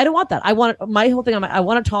like, I don't want that. My whole thing, I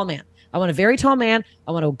want a tall man. I want a very tall man.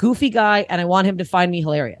 I want a goofy guy, and I want him to find me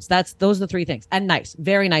hilarious. Those are the three things. And nice,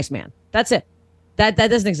 very nice man. That's it. That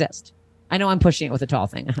doesn't exist. I know I'm pushing it with a tall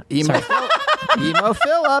thing. Emo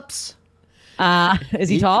Phillips. Is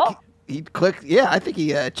he tall? He clicked. Yeah, I think he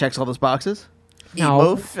checks all those boxes. No.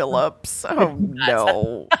 Emo Phillips. Oh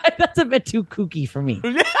no, that's a bit too kooky for me.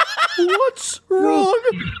 What's wrong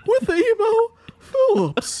with Emo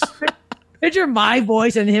Phillips? Picture my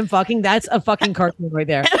voice and him fucking. That's a fucking cartoon right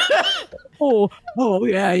there. oh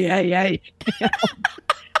yeah.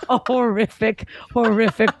 A horrific porn.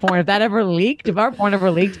 If that ever leaked, if our porn ever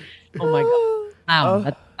leaked, oh my God,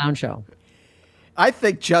 that's a sound show. I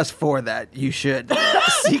think just for that, you should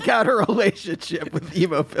seek out a relationship with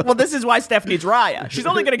Emo Phillips. Well, this is why Steph needs Raya. She's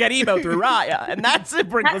only going to get emo through Raya, and that's it.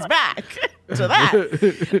 Brings us back to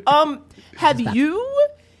that.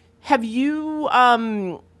 Have you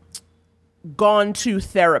gone to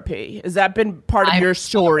therapy? Has that been part of your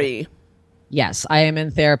story? Yes, I am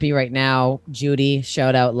in therapy right now. Judy,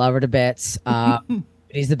 shout out, love her to bits.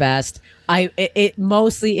 Judy's the best. It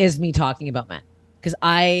mostly is me talking about men, because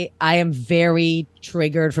I am very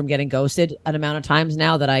triggered from getting ghosted an amount of times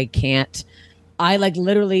now that I can't. I like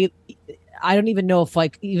literally, I don't even know if,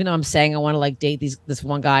 like, even though I'm saying I want to like date this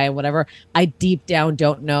one guy and whatever, I deep down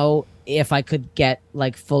don't know if I could get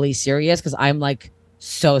like fully serious, because I'm like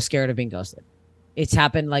so scared of being ghosted. It's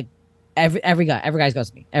happened like every guy's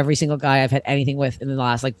ghosted me. Every single guy I've had anything with in the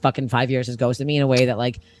last like fucking 5 years has ghosted me in a way that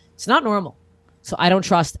like it's not normal. So I don't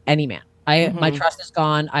trust any man. My trust is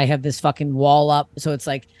gone. I have this fucking wall up. So it's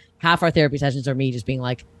like half our therapy sessions are me just being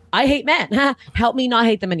like, I hate men. Help me not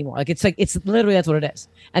hate them anymore. Like it's literally, that's what it is.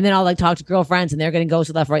 And then I'll like talk to girlfriends and they're getting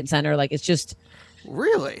ghosted left, right, and center. Like it's just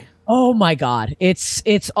really. Oh my God.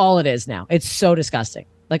 It's all it is now. It's so disgusting.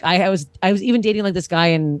 Like I was even dating like this guy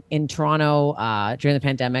in Toronto during the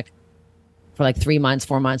pandemic for like 3 months,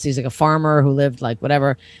 4 months. He's like a farmer who lived like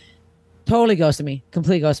whatever. Totally ghosted me.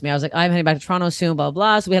 Completely ghosted me. I was like, I'm heading back to Toronto soon, blah,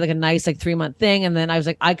 blah. So we had like a nice like 3-month thing. And then I was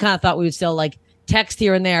like, I kind of thought we would still like text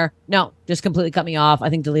here and there. No, just completely cut me off. I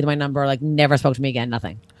think deleted my number, like never spoke to me again,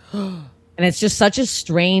 nothing. And it's just such a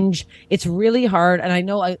strange, it's really hard. And I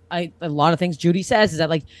know I a lot of things Judy says is that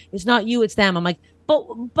like, it's not you, it's them. I'm like,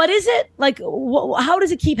 but is it like, how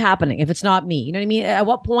does it keep happening if it's not me? You know what I mean? At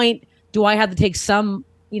what point do I have to take some,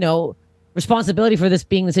 responsibility for this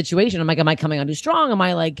being the situation? I'm like, am I coming on too strong? Am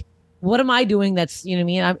I like, what am I doing? That's, you know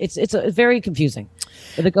what I mean? It's very confusing.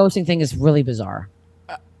 The ghosting thing is really bizarre.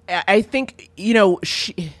 I think,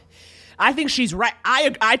 I think she's right.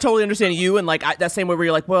 I totally understand you, and like that same way where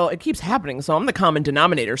you're like, well, it keeps happening, so I'm the common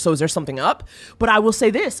denominator. So is there something up? But I will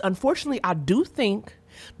say this. Unfortunately, I do think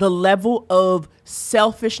the level of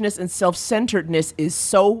selfishness and self-centeredness is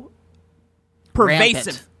so pervasive.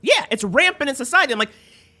 Rampant. Yeah, it's rampant in society. I'm like,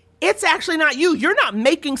 it's actually not you. You're not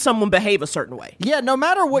making someone behave a certain way. Yeah, no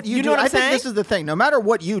matter what you do. Know what I'm think saying? This is the thing. No matter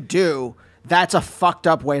what you do, that's a fucked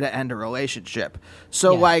up way to end a relationship.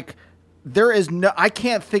 So like, there is no, I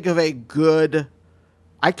can't think of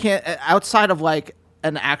outside of like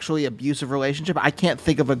an actually abusive relationship, I can't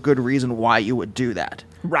think of a good reason why you would do that.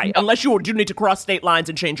 Right. Unless you need to cross state lines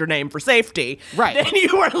and change your name for safety. Right. Then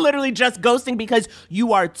you are literally just ghosting because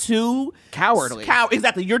you are too cowardly.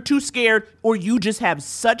 Exactly. You're too scared, or you just have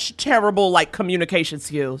such terrible like communication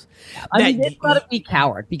skills. I mean, it's gotta be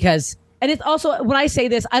coward because, and it's also, when I say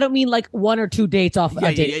this, I don't mean like 1 or 2 dates off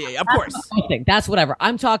a date. Yeah, of course. That's whatever.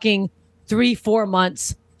 I'm talking 3, 4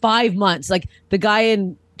 months, 5 months. Like the guy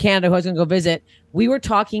in Canada who I was going to go visit, we were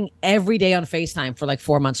talking every day on FaceTime for like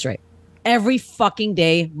 4 months straight. Every fucking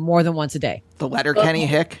day, more than once a day. The letter Kenny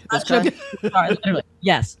Hick. This guy? Literally.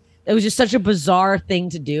 Yes. it was just such a bizarre thing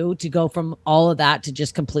to do, to go from all of that to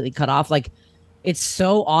just completely cut off. Like, it's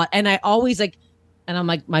so odd. And I always like, and I'm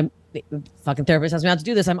like, my fucking therapist has me out to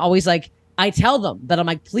do this. I'm always like, I tell them that I'm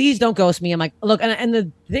like, please don't ghost me. I'm like, look, and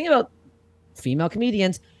the thing about female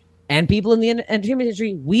comedians and people in the entertainment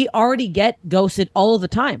industry, we already get ghosted all of the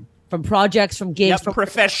time from projects, from gigs, from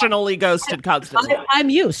professionally ghosted constantly. I'm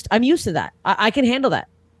used to that. I can handle that.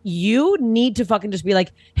 You need to fucking just be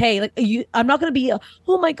like, hey, like I'm not going to be,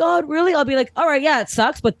 oh my God, really? I'll be like, all right, yeah, it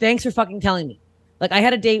sucks, but thanks for fucking telling me. Like, I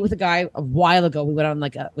had a date with a guy a while ago. We went on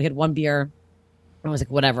like, we had one beer. I was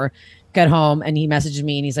like, whatever. Got home and he messaged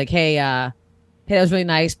me and he's like, hey, that was really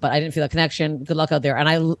nice, but I didn't feel a connection. Good luck out there. And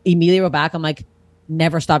I immediately wrote back, I'm like,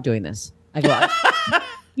 never stop doing this. I go,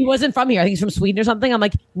 he wasn't from here. I think he's from Sweden or something. I'm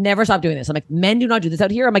like, never stop doing this. I'm like, men do not do this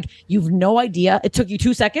out here. I'm like, you've no idea. It took you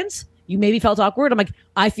 2 seconds. You maybe felt awkward. I'm like,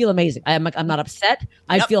 I feel amazing. I'm like, I'm not upset.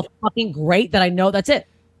 I feel fucking great that I know that's it.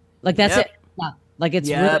 Like, that's it. Yeah. Like, it's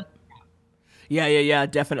really. Yeah,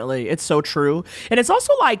 definitely. It's so true. And it's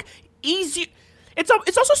also like easy. It's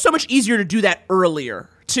also so much easier to do that earlier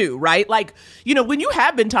too, right? Like, you know, when you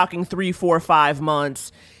have been talking 3, 4, 5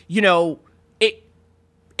 months, you know, it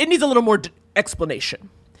needs a little more explanation.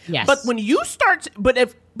 Yes. But when you start, but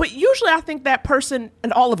usually I think that person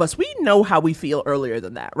and all of us, we know how we feel earlier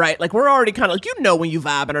than that, right? Like, we're already kind of like, you know, when you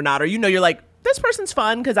vibing or not, or, you know, you're like, this person's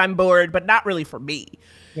fun because I'm bored, but not really for me.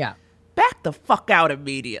 Yeah. Back the fuck out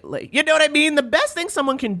immediately. You know what I mean? The best thing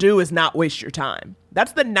someone can do is not waste your time.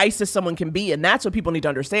 That's the nicest someone can be. And that's what people need to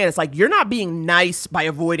understand. It's like, you're not being nice by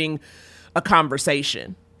avoiding a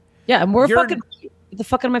conversation. Yeah. And get the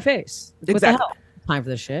fuck out of my face. Exactly. What the hell? Time for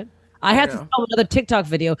this shit. I had to film another TikTok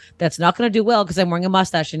video that's not going to do well because I'm wearing a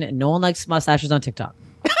mustache in it, and no one likes mustaches on TikTok.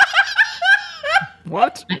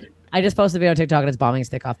 What? I just posted a video on TikTok and it's bombing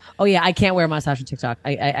stick off. Oh yeah, I can't wear a mustache on TikTok.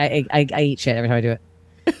 I eat shit every time I do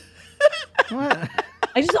it. What?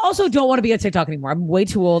 I just also don't want to be on TikTok anymore. I'm way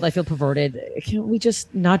too old. I feel perverted. Can't we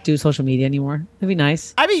just not do social media anymore? That'd be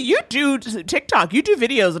nice. I mean, you do TikTok, you do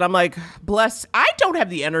videos, and I'm like, bless. I don't have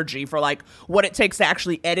the energy for like what it takes to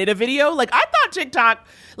actually edit a video. Like, I thought TikTok,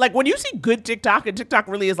 like when you see good TikTok, and TikTok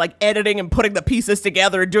really is like editing and putting the pieces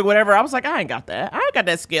together and doing whatever. I was like, I ain't got that. I ain't got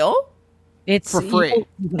that skill. It's for free.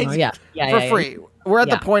 Yeah, for free. We're at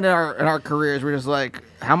Yeah. the point in our careers we're just like,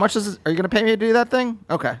 how much are you going to pay me to do that thing?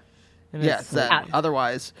 Okay. Yes, that.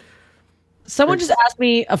 Otherwise, Someone just asked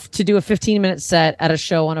me to do a 15-minute set at a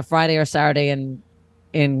show on a Friday or Saturday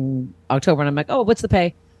in October, and I'm like, oh, what's the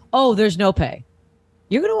pay? Oh, there's no pay.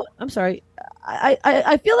 I'm sorry.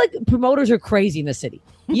 I feel like promoters are crazy in the city.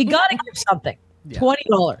 You got to give something.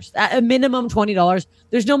 $20 at a minimum. $20.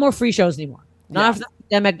 There's no more free shows anymore. Not after the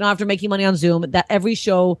pandemic. Not after making money on Zoom. That every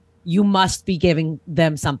show you must be giving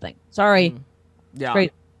them something. Sorry. Yeah.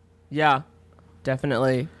 Great. Yeah.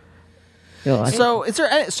 Definitely. so is there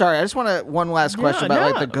any, sorry, I just want one last question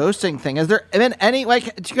about like the ghosting thing. Is there been any,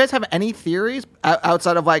 like, do you guys have any theories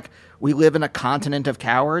outside of like, we live in a continent of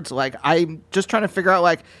cowards? Like, I'm just trying to figure out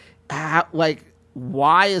like, how, like,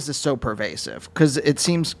 why is this so pervasive? Because it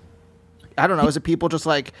seems, I don't know, is it people just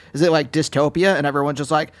like, is it like dystopia and everyone's just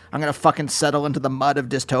like, I'm going to fucking settle into the mud of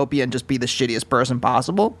dystopia and just be the shittiest person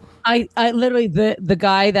possible? I literally, the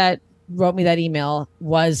guy that wrote me that email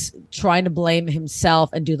was trying to blame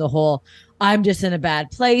himself and do the whole, I'm just in a bad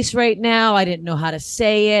place right now. I didn't know how to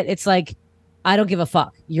say it. It's like, I don't give a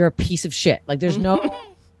fuck. You're a piece of shit. Like, there's no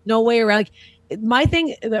way around. Like, my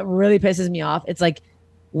thing that really pisses me off, it's like,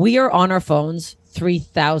 we are on our phones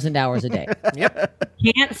 3,000 hours a day. Yep.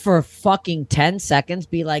 Can't for fucking 10 seconds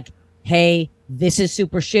be like, hey, this is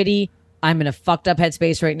super shitty. I'm in a fucked up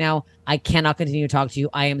headspace right now. I cannot continue to talk to you.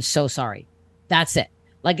 I am so sorry. That's it.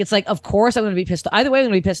 Like, it's like, of course I'm going to be pissed off. Either way, I'm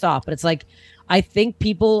going to be pissed off. But it's like, I think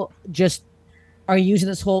people just are using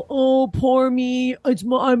this whole, oh, poor me.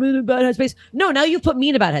 I'm in a bad headspace. No, now you've put me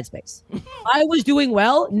in a bad headspace. I was doing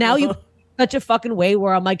well. Now you such a fucking way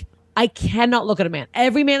where I'm like, I cannot look at a man.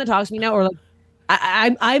 Every man that talks to me now, or like,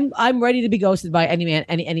 I'm ready to be ghosted by any man,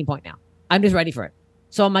 any point now. I'm just ready for it.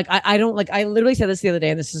 So I'm like, I don't like. I literally said this the other day,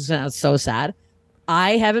 and this is so sad.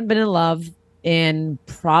 I haven't been in love in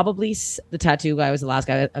probably the tattoo guy was the last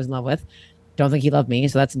guy I was in love with. Don't think he loved me,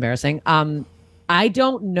 so that's embarrassing. I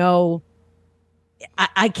don't know.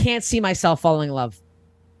 I can't see myself falling in love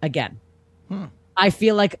again. I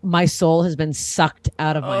feel like my soul has been sucked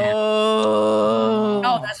out of my head.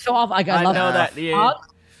 Oh, that's so awful. I love know my that. Yeah. dog.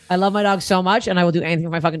 I love my dog so much, and I will do anything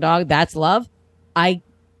for my fucking dog. That's love. I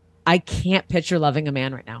can't picture loving a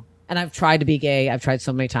man right now. And I've tried to be gay. I've tried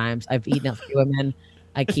so many times. I've eaten a few women.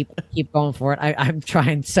 I keep going for it. I'm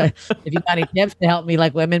trying. So if you got any tips to help me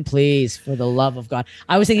like women, please, for the love of God.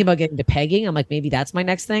 I was thinking about getting to pegging. I'm like, maybe that's my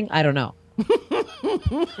next thing. I don't know.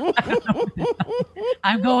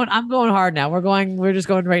 I'm going hard now. We're just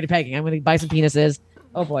going right to pegging. I'm going to buy some penises.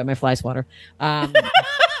 Oh boy, my fly swatter.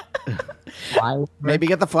 Maybe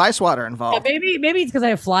get the fly swatter Yeah, involved. maybe it's because I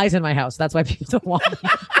have flies in my house. That's why people don't want me.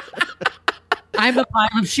 I'm a pile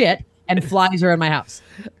of shit, and flies are in my house.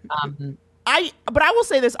 But I will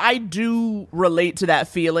say this, I do relate to that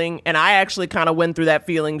feeling, and I actually kind of went through that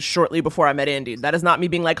feeling shortly before I met Andy. That is not me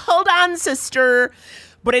being like, hold on, sister.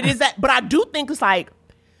 But it is that, but I do think it's like,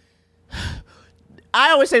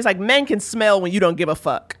 I always say it's like men can smell when you don't give a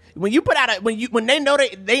fuck. When you put out when they know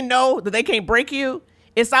that they can't break you,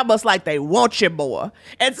 it's almost like they want you more.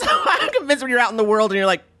 And so I'm convinced when you're out in the world and you're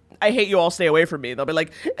like, I hate you all, stay away from me. They'll be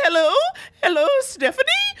like, hello, Stephanie?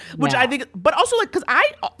 Which I think, but also like, because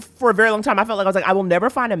for a very long time, I felt like I was like, I will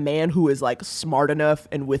never find a man who is like smart enough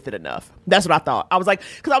and with it enough. That's what I thought. I was like,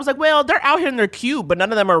 well, they're out here and they're cute, but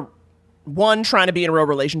none of them are, one, trying to be in real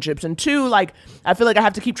relationships, and two, like, I feel like I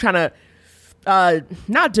have to keep trying to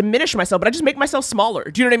not diminish myself, but I just make myself smaller.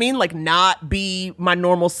 Do you know what I mean? Like, not be my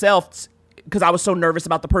normal self because I was so nervous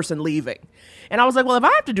about the person leaving. And I was like, well, if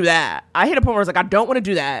I have to do that, I hit a point where I was like, I don't want to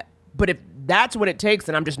do that. But if that's what it takes,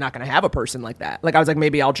 then I'm just not going to have a person like that. Like, I was like,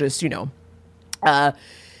 maybe I'll just, be. That's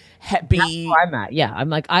where I'm at. Yeah, I'm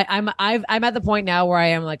like, I'm at the point now where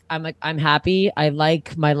I'm happy. I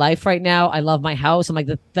like my life right now. I love my house. I'm like,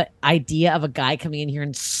 the idea of a guy coming in here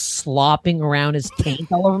and slopping around his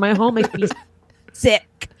taint all over my home makes me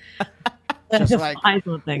sick. Just like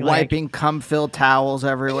wiping cum-filled towels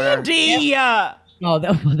everywhere. Andy! Oh,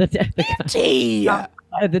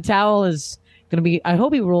 the towel is gonna be. I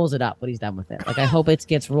hope he rolls it up when he's done with it. Like, I hope it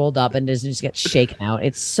gets rolled up and doesn't just get shaken out.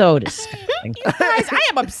 It's so disgusting. Guys, I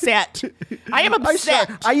am upset. I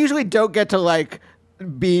usually don't get to like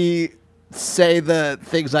say the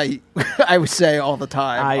things I would say all the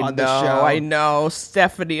time on the show. I know.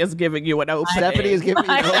 Stephanie is giving you an opening. Stephanie is giving me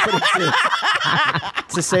an opening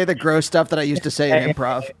to say the gross stuff that I used to say in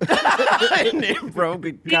improv.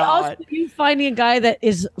 Good Also, God. you finding a guy that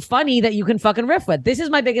is funny that you can fucking riff with. This is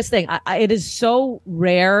my biggest thing. It is so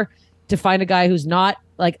rare to find a guy who's not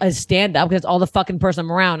like a stand-up, because all the fucking person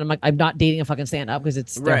I'm around. I'm like, I'm not dating a fucking stand-up because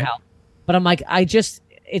it's their hell. But I'm like,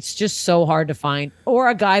 it's just so hard to find. Or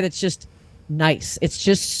a guy that's just nice. It's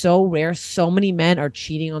just so rare. So many men are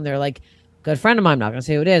cheating on their like good friend of mine. I'm not gonna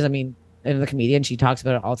say who it is. I mean, the comedian, she talks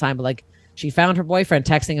about it all the time, but like, she found her boyfriend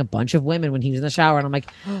texting a bunch of women when he was in the shower, and I'm like,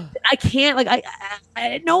 I can't. Like,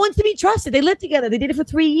 I no one's to be trusted. They lived together. They did it for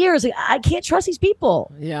 3 years. Like, I can't trust these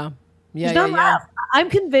people. Yeah. I'm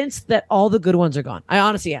convinced that all the good ones are gone. I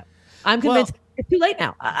honestly am. I'm convinced. It's too late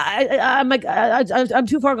now. I'm like, I'm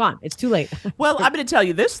too far gone. It's too late. Well, I'm going to tell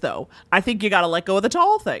you this, though. I think you got to let go of the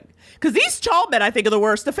tall thing. Because these tall men, I think, are the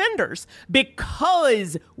worst offenders.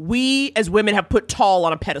 Because we, as women, have put tall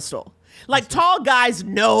on a pedestal. Like, tall guys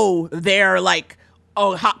know they're, like,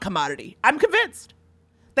 a hot commodity. I'm convinced.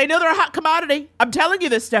 They know they're a hot commodity. I'm telling you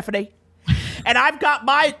this, Stephanie. And I've got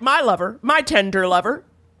my lover, my tender lover,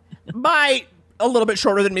 my a little bit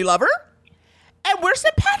shorter than me lover. And we're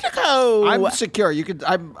simpatico. I'm secure. You could.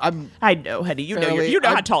 I know, honey. You know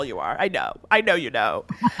how tall you are. I know. You know.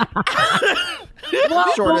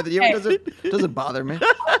 Shorter than you. It doesn't bother me.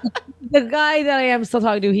 The guy that I am still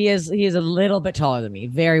talking to, he is a little bit taller than me.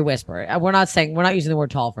 Very whisper. We're not using the word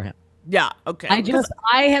tall for him. Yeah. Okay.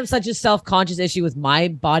 I have such a self-conscious issue with my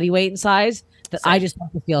body weight and size that I just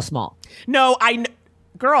want to feel small. No,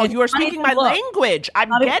 girl, you are It's not speaking even my look. language. I'm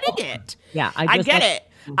Not even getting look. it. Yeah, I get it.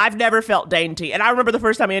 I've never felt dainty. And I remember the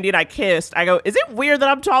first time Andy and I kissed, I go, is it weird that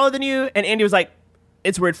I'm taller than you? And Andy was like,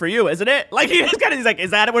 it's weird for you, isn't it? Like, he's like,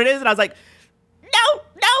 is that what it is? And I was like, no.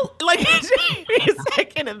 Like, a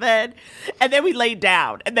second, and then we laid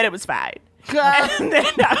down, and then it was fine. And then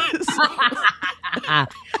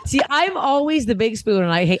See, I'm always the big spoon,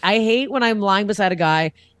 and I hate when I'm lying beside a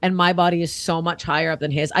guy and my body is so much higher up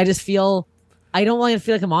than his. I don't want to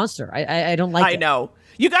feel like a monster. I don't like it. I know.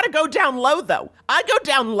 You got to go down low, though. I go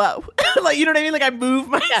down low. Like, you know what I mean? Like, I move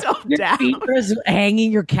myself Your down. feet are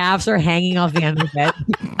hanging, your calves are hanging off the end of the bed.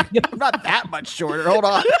 I'm not that much shorter. Hold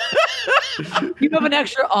on. You have an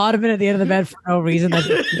extra ottoman at the end of the bed for no reason.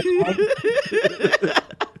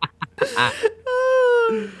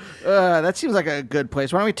 That seems like a good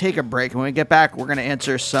place. Why don't we take a break? And when we get back, we're going to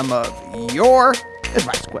answer some of your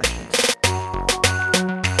advice questions.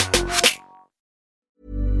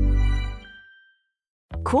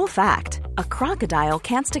 Cool fact, a crocodile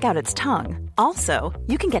can't stick out its tongue. Also,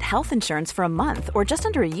 you can get health insurance for a month or just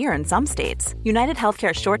under a year in some states. United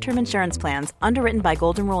Healthcare short-term insurance plans, underwritten by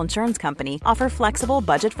Golden Rule Insurance Company, offer flexible,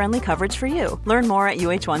 budget-friendly coverage for you. Learn more at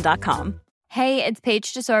uh1.com. Hey, it's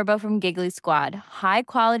Paige DeSorbo from Giggly Squad. High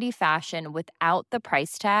quality fashion without the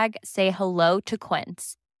price tag. Say hello to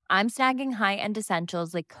Quince. I'm snagging high-end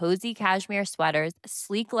essentials like cozy cashmere sweaters,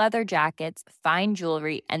 sleek leather jackets, fine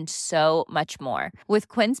jewelry, and so much more. With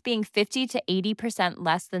Quince being 50 to 80%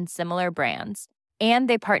 less than similar brands. And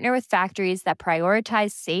they partner with factories that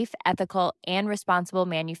prioritize safe, ethical, and responsible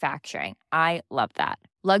manufacturing. I love that.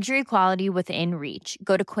 Luxury quality within reach.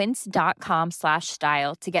 Go to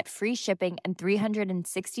quince.com/style to get free shipping and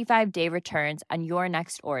 365-day returns on your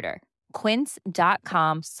next order.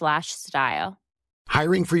 Quince.com/style.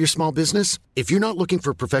 Hiring for your small business? If you're not looking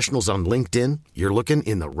for professionals on LinkedIn, you're looking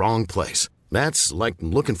in the wrong place. That's like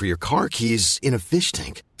looking for your car keys in a fish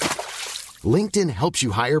tank. LinkedIn helps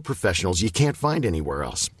you hire professionals you can't find anywhere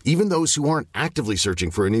else, even those who aren't actively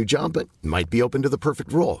searching for a new job but might be open to the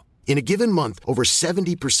perfect role. In a given month, over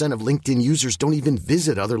 70% of LinkedIn users don't even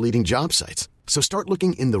visit other leading job sites. So start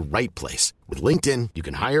looking in the right place. With LinkedIn, you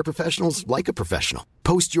can hire professionals like a professional.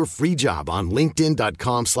 Post your free job on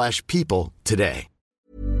linkedin.com/people today.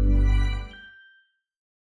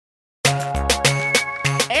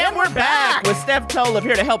 And we're back with Steph Tolov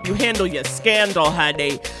here to help you handle your scandal,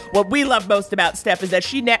 honey. What we love most about Steph is that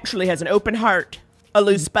she naturally has an open heart, a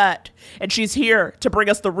loose butt, and she's here to bring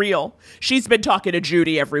us the real. She's been talking to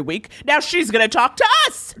Judy every week. Now she's going to talk to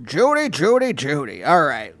us. Judy. All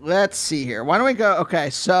right, let's see here. Why don't we go? Okay,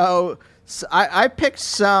 so I picked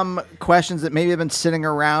some questions that maybe have been sitting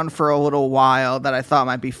around for a little while that I thought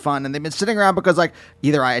might be fun. And they've been sitting around because, like,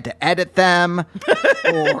 either I had to edit them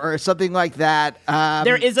or something like that.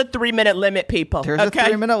 There is a 3-minute limit, people. There's a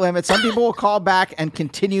 3-minute limit. Some people will call back and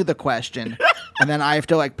continue the question. And then I have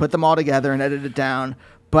to, like, put them all together and edit it down.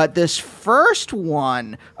 But this first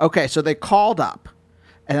one, okay, so they called up.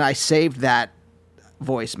 And I saved that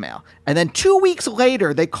voicemail. And then 2 weeks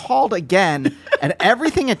later, they called again, and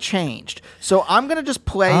everything had changed. So I'm going to just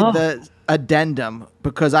play the addendum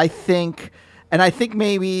because I think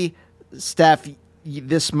maybe, Steph,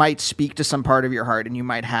 this might speak to some part of your heart, and you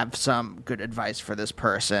might have some good advice for this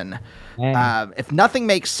person. If nothing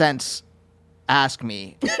makes sense, ask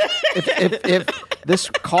me. if this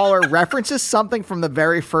caller references something from the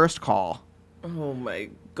very first call. Oh, my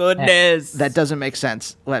goodness. That doesn't make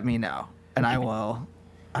sense. Let me know. And I will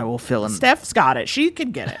fill in. Steph's got it. She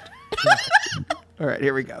can get it. All right,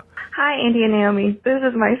 here we go. Hi, Andy and Naomi. This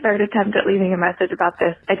is my third attempt at leaving a message about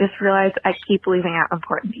this. I just realized I keep leaving out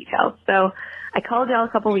important details. So I called y'all a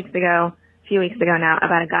few weeks ago now,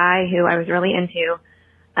 about a guy who I was really into,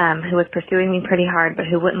 who was pursuing me pretty hard, but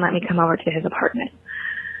who wouldn't let me come over to his apartment.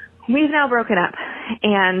 We've now broken up,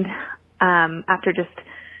 and after just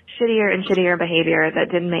shittier and shittier behavior that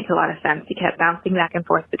didn't make a lot of sense, he kept bouncing back and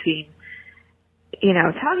forth between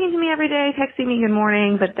talking to me every day, texting me good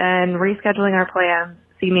morning, but then rescheduling our plans,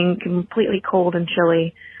 seeming completely cold and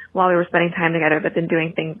chilly while we were spending time together, but then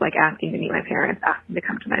doing things like asking to meet my parents, asking to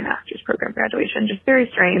come to my master's program graduation. Just very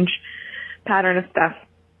strange pattern of stuff.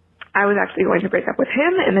 I was actually going to break up with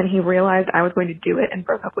him, and then he realized I was going to do it and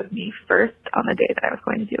broke up with me first on the day that I was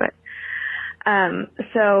going to do it.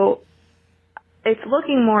 So it's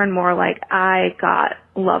looking more and more like I got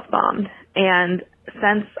love bombed. And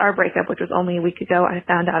since our breakup, which was only a week ago, I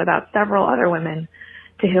found out about several other women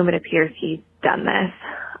to whom it appears he's done this.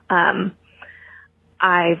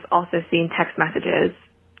 I've also seen text messages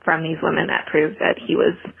from these women that prove that he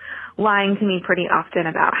was lying to me pretty often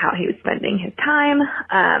about how he was spending his time,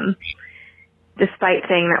 despite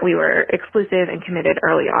saying that we were exclusive and committed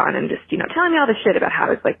early on, and just, telling me all this shit about how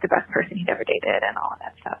he's like the best person he'd ever dated and all of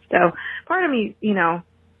that stuff. So part of me,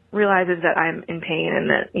 realizes that I'm in pain and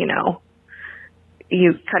that,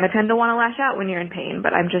 you kind of tend to want to lash out when you're in pain,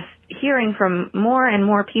 but I'm just hearing from more and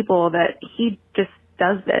more people that he just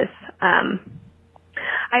does this.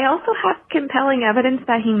 I also have compelling evidence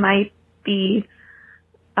that he might be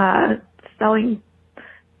selling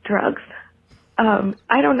drugs.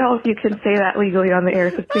 I don't know if you can say that legally on the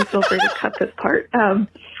air, so please feel free to cut this part.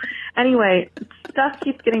 Anyway, stuff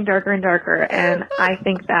keeps getting darker and darker, and I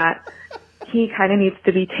think that he kind of needs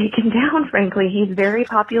to be taken down, frankly. He's very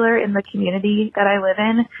popular in the community that I live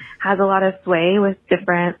in, has a lot of sway with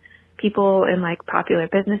different people in, like, popular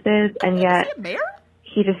businesses, and yet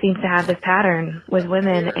he just seems to have this pattern with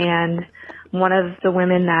women. And one of the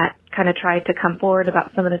women that kind of tried to come forward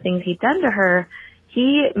about some of the things he'd done to her,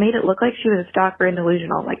 he made it look like she was a stalker and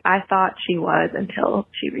delusional. Like, I thought she was until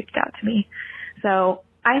she reached out to me. So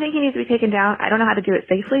I think he needs to be taken down. I don't know how to do it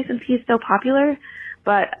safely since he's so popular,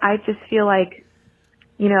 but I just feel like,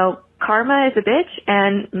 you know, karma is a bitch,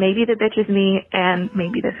 and maybe the bitch is me, and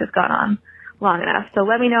maybe this has gone on long enough. So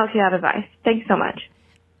let me know if you have advice. Thanks so much.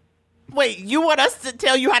 Wait, you want us to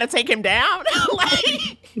tell you how to take him down?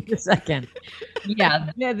 A second.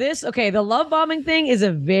 Yeah, the love bombing thing is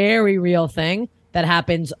a very real thing that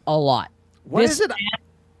happens a lot. What is it?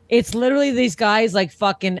 It's literally these guys like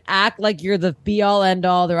fucking act like you're the be all end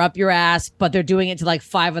all. They're up your ass, but they're doing it to like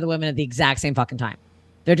 5 other women at the exact same fucking time.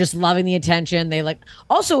 They're just loving the attention. They like,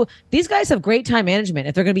 also, these guys have great time management.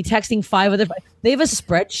 If they're going to be texting 5 other, they have a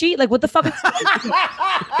spreadsheet. Like, what the fuck?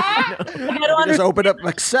 Just open up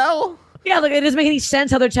Excel. Yeah, like, it doesn't make any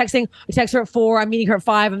sense how they're texting. I text her at 4. I'm meeting her at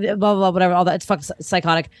 5. Blah, blah, blah, whatever. All that. It's fucking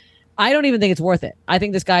psychotic. I don't even think it's worth it. I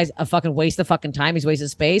think this guy's a fucking waste of fucking time. He's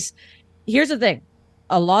wasted space. Here's the thing.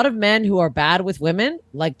 A lot of men who are bad with women,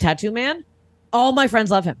 like Tattoo Man, all my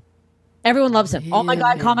friends love him. Everyone loves him. All my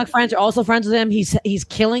guy comic friends are also friends with him. He's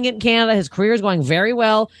killing it in Canada. His career is going very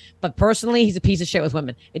well. But personally, he's a piece of shit with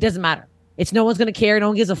women. It doesn't matter. No one's going to care. No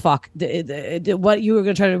one gives a fuck. What you were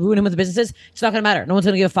going to try to ruin him with the businesses, it's not going to matter. No one's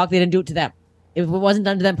going to give a fuck. They didn't do it to them. If it wasn't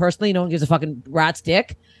done to them personally, no one gives a fucking rat's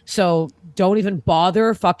dick. So don't even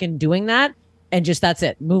bother fucking doing that. And just that's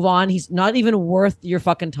it. Move on. He's not even worth your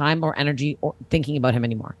fucking time or energy or thinking about him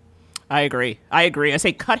anymore. I agree. I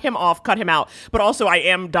say cut him off, cut him out. But also, I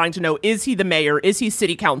am dying to know, is he the mayor? Is he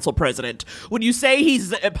city council president? When you say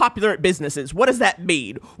he's popular at businesses, what does that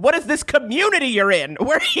mean? What is this community you're in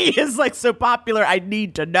where he is like so popular? I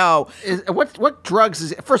need to know. What drugs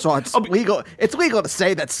is it? First of all, it's legal. It's legal to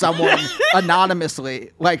say that someone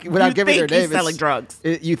anonymously, like without giving their name, selling drugs.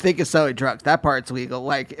 You think is selling drugs. That part's legal.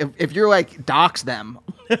 Like if you're like dox them,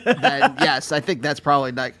 then yes, I think that's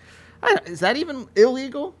probably like, is that even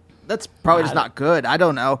illegal? That's probably just not good. I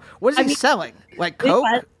don't know. What is he selling? Like coke?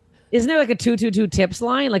 Isn't there like a 222 tips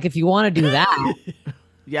line? Like if you want to do that,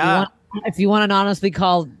 yeah. If you want to anonymously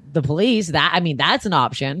call the police, that's an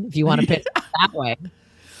option. If you want to pitch it that way,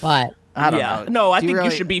 but I don't know. No, I think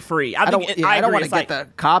you should be free. I don't want to get the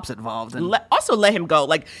cops involved. Also, let him go.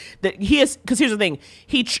 Like he is, because here's the thing: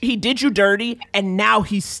 he did you dirty, and now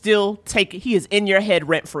he's still he is in your head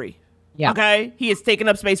rent free. Yeah. Okay, he is taking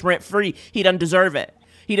up space rent free. He doesn't deserve it.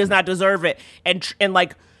 He does not deserve it. And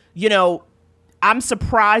like, you know, I'm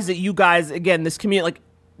surprised that you guys, again, this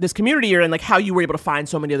community you're in, like how you were able to find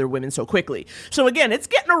so many other women so quickly. So again, it's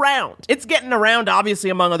getting around. It's getting around, obviously,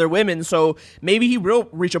 among other women. So maybe he will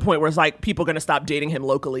reach a point where it's like people are going to stop dating him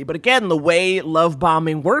locally. But again, the way love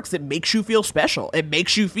bombing works, it makes you feel special. It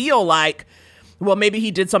makes you feel like, well, maybe he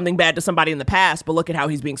did something bad to somebody in the past, but look at how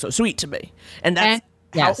he's being so sweet to me. And that's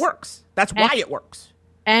how it works. That's why it works.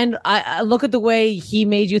 And I look at the way he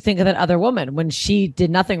made you think of that other woman when she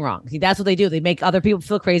did nothing wrong. See, that's what they do. They make other people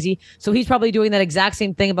feel crazy. So he's probably doing that exact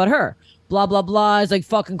same thing about her. Blah, blah, blah. Is like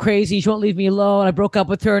fucking crazy. She won't leave me alone. I broke up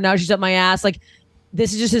with her. Now she's up my ass. Like,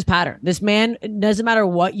 this is just his pattern. This man, it doesn't matter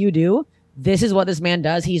what you do. This is what this man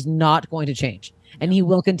does. He's not going to change. And he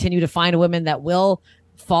will continue to find women that will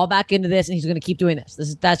fall back into this. And he's going to keep doing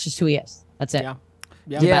this. That's just who he is. That's it.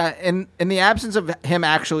 Yeah. And in the absence of him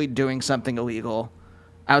actually doing something illegal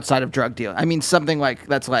outside of drug dealing, I mean, something like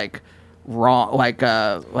that's like wrong, like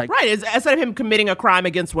right. Instead of him committing a crime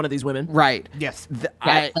against one of these women, right? Yes,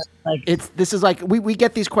 this is like we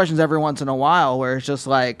get these questions every once in a while where it's just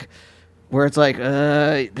like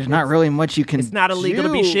there's not really much you can. It's not illegal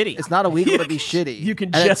to be shitty. It's not illegal to be shitty. You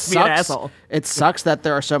can just be an asshole. It sucks that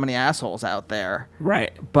there are so many assholes out there,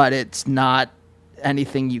 right? But it's not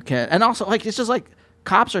anything you can. And also, like, it's just like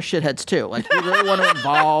cops are shitheads too. Like, you really want to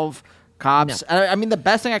involve cops. No. I mean, the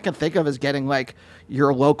best thing I can think of is getting like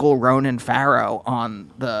your local Ronan Farrow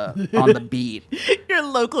on the beat. Your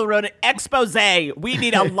local Ronan expose. We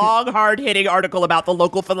need a long, hard-hitting article about the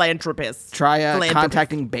local philanthropists. Try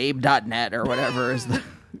contacting babe.net or whatever is the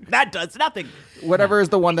that does nothing. Whatever is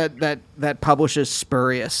the one that publishes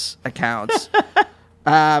spurious accounts.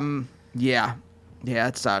 Yeah,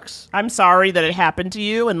 it sucks. I'm sorry that it happened to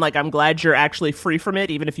you, and like I'm glad you're actually free from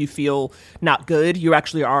it, even if you feel not good. You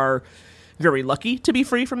actually are very lucky to be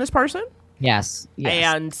free from this person. Yes.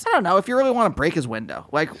 And I don't know if you really want to break his window,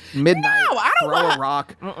 like midnight, throw a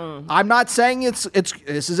rock. I'm not saying this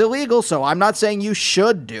is illegal, so I'm not saying you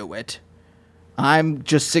should do it. I'm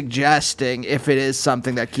just suggesting if it is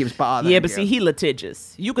something that keeps bothering you. Yeah, but see, he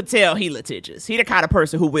litigious. You could tell he litigious. He the kind of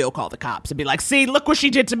person who will call the cops and be like, see, look what she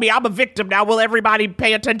did to me. I'm a victim now. Will everybody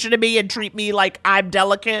pay attention to me and treat me like I'm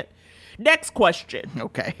delicate? Next question.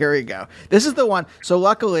 Okay, here we go. This is the one. So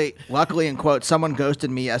luckily, in quotes, someone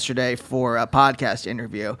ghosted me yesterday for a podcast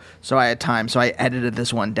interview, so I had time. So I edited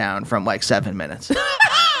this one down from like 7 minutes.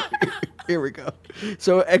 Here we go.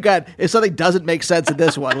 So again, if something doesn't make sense in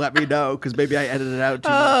this one, let me know because maybe I edited it out too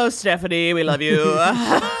much. Oh, Stephanie, we love you.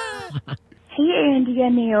 Hey, Andy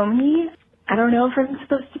and Naomi. I don't know if I'm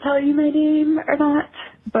supposed to tell you my name or not,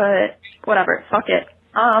 but whatever. Fuck it.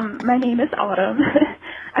 My name is Autumn.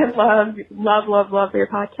 I love your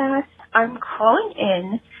podcast. I'm calling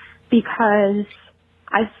in because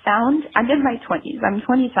I'm in my 20s. I'm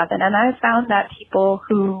 27, and I found that people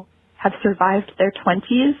who have survived their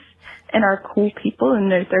 20s and are cool people in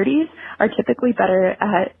their 30s are typically better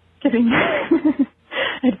at giving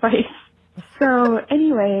advice. So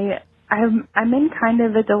anyway, I'm in kind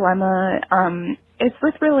of a dilemma. It's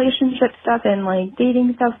with relationship stuff and like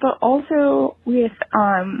dating stuff, but also with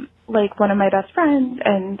like one of my best friends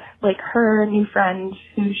and like her new friend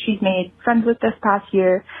who she's made friends with this past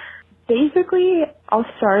year. Basically, I'll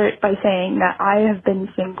start by saying that I have been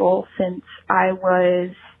single since I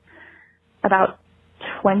was about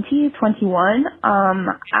 20, 21.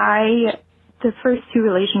 The first two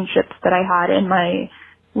relationships that I had in my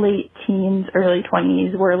late teens, early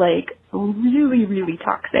 20s were like really, really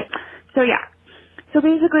toxic. So yeah. So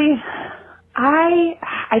basically,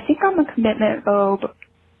 I think I'm a commitment phobe.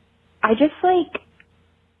 I just like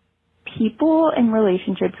people in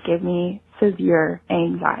relationships give me severe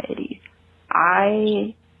anxiety.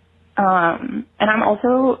 And I'm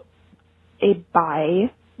also a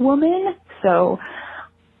bi woman, so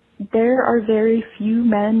there are very few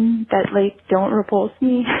men that like don't repulse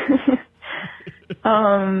me.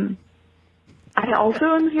 I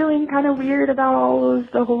also am feeling kind of weird about all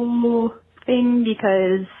of the whole thing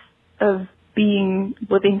because of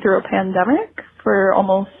living through a pandemic for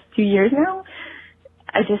almost 2 years now.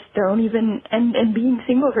 I just don't even, and being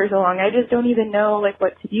single for so long, I just don't even know like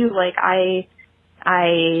what to do. Like I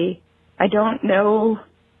don't know.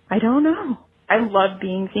 I love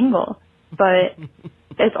being single, but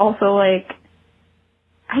it's also like,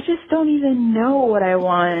 I just don't even know what I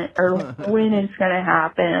want or when it's going to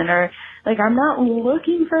happen, or like I'm not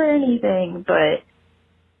looking for anything, but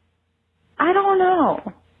I don't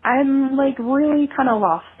know. I'm like really kind of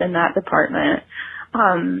lost in that department.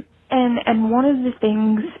 And one of the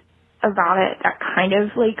things about it that kind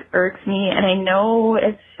of like irks me, and I know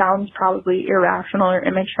it sounds probably irrational or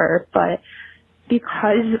immature, but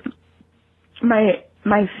because my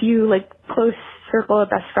few like close circle of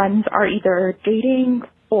best friends are either dating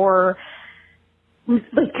or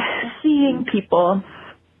like seeing people,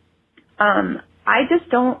 I just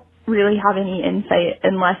don't really have any insight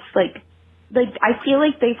unless like I feel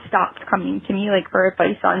like they've stopped coming to me like for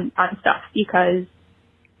advice on stuff because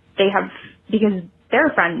their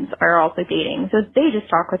friends are also dating, so they just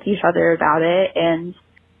talk with each other about it, and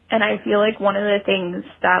I feel like one of the things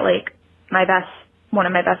that like one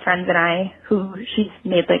of my best friends and I, who she's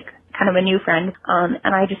made like kind of a new friend,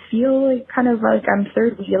 and I just feel like kind of like I'm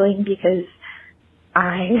third wheeling because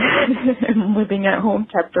I am living at home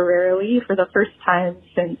temporarily for the first time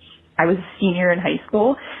since I was a senior in high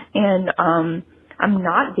school, and I'm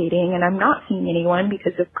not dating and I'm not seeing anyone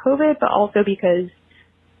because of COVID, but also because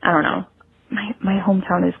I don't know. My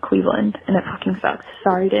hometown is Cleveland, and it fucking sucks.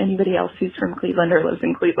 Sorry to anybody else who's from Cleveland or lives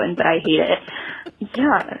in Cleveland, but I hate it.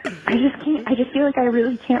 Yeah, I just feel like I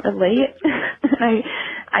really can't relate. And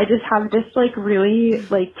I just have this like really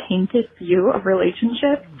like tainted view of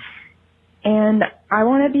relationships, and I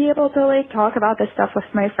want to be able to like talk about this stuff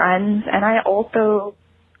with my friends. And I don't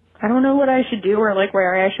know what I should do or like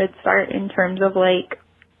where I should start in terms of like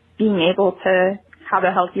being able to have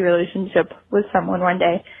a healthy relationship with someone one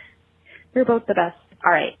day. You're both the best.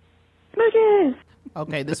 All right. Smooches.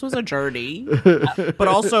 Okay, this was a journey, but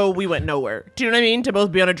also we went nowhere. Do you know what I mean? To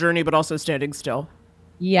both be on a journey, but also standing still.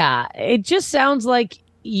 Yeah, it just sounds like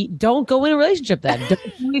don't go in a relationship then. Don't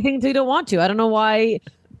do anything until you don't want to. I don't know why,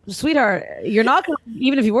 sweetheart, you're not going to,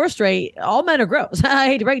 even if you were straight, all men are gross. I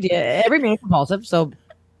hate to break it to you. Every man's compulsive, so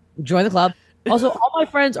join the club. Also, all my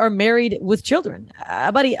friends are married with children.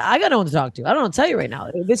 Buddy, I got no one to talk to. I don't know what to tell you right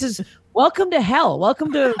now. This is welcome to hell.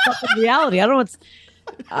 Welcome to fucking reality. I don't know what's...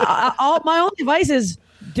 my only advice is,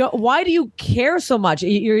 why do you care so much?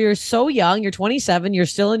 You're so young. You're 27. You're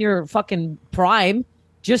still in your fucking prime.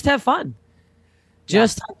 Just have fun.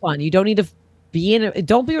 Just have fun. You don't need to be in a...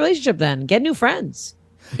 Don't be in a relationship then. Get new friends.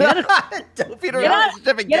 Don't be in a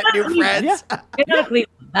relationship and get new friends. Get out of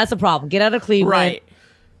Cleveland. That's the problem. Get out of Cleveland. Right.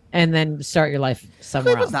 And then start your life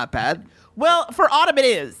somewhere Cleveland's else. not bad. Well, for Autumn it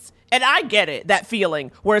is. And I get it, that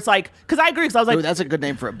feeling where it's like, because I agree, because I was like... Ooh, that's a good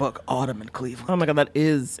name for a book, Autumn in Cleveland. Oh my God, that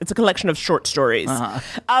is. It's a collection of short stories. But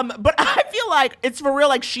I feel like it's for real,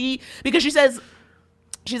 like because she says,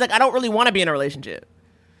 she's like, I don't really want to be in a relationship.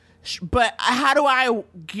 But how do I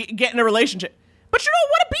get in a relationship? But you don't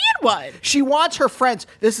want to be in one. She wants her friends.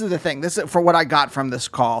 This is the thing. This is for what I got from this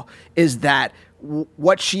call is that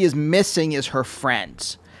what she is missing is her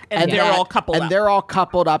friends. And they're all coupled up. And they're all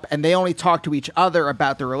coupled up, and they only talk to each other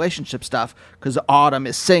about their relationship stuff because Autumn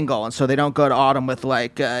is single, and so they don't go to Autumn with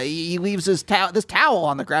like he leaves this towel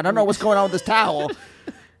on the ground. I don't know what's going on with this towel.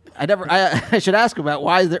 I should ask him about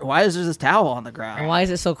why is there this towel on the ground? And why is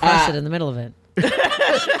it so crusted in the middle of it?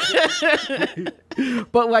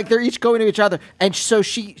 But like they're each going to each other, and so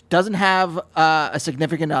she doesn't have a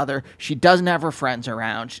significant other. She doesn't have her friends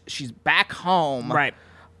around. She's back home, Right.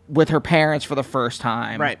 with her parents for the first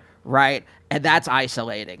time, Right. And that's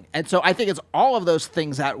isolating. And so I think it's all of those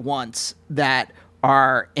things at once that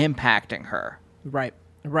are impacting her. Right.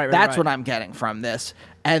 That's what I'm getting from this,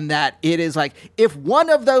 and that it is like if one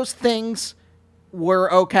of those things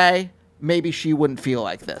were okay, maybe she wouldn't feel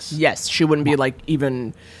like this. Yes, she wouldn't be like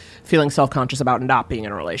even feeling self-conscious about not being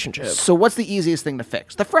in a relationship. So what's the easiest thing to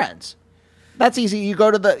fix? The friends. That's easy. You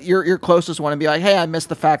go to your closest one and be like, hey, I miss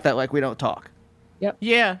the fact that like we don't talk. Yep.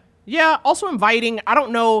 Yeah. Also inviting. I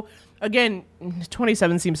don't know. Again,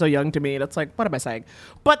 27 seems so young to me. That's like, what am I saying?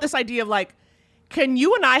 But this idea of like, can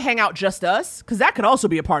you and I hang out just us? Because that could also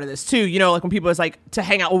be a part of this too. You know, like when people is like to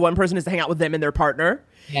hang out with one person is to hang out with them and their partner.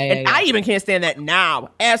 Yeah. I even can't stand that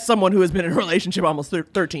now as someone who has been in a relationship almost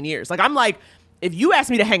 13 years. Like I'm like, if you ask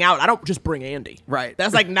me to hang out, I don't just bring Andy. Right.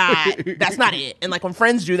 That's like that's not it. And like when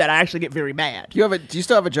friends do that, I actually get very mad. Do you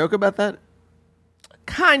still have a joke about that?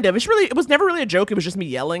 Kind of. It was never really a joke. It was just me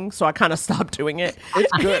yelling, so I kind of stopped doing it.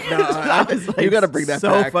 It's good. No, I was like, you got to bring that so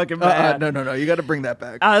back. fucking bad. No. You got to bring that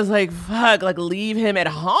back. I was like, fuck, like leave him at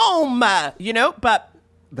home, you know. But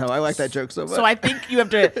no, I like that joke so much. so I think you have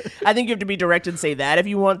to be direct and say that if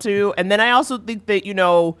you want to, and then I also think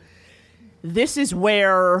that this is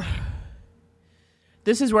where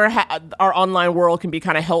our online world can be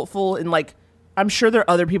kind of helpful in like. I'm sure there are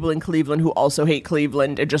other people in Cleveland who also hate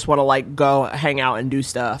Cleveland and just want to like go hang out and do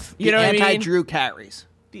stuff. You know what I mean? Anti-Drew carries.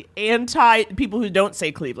 The anti-people who don't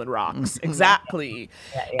say Cleveland rocks. Exactly.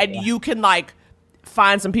 And you can like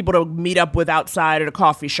find some people to meet up with outside at a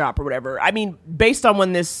coffee shop or whatever. I mean, based on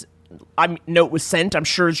when this note was sent, I'm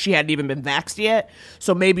sure she hadn't even been vaxxed yet.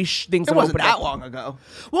 So maybe things It have wasn't opened that up. long ago.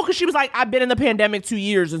 Well, because she was like, I've been in the pandemic 2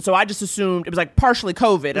 years, and so I just assumed it was like partially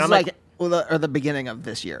COVID. And It's I'm like or the beginning of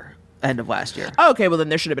this year. End of last year. okay, well then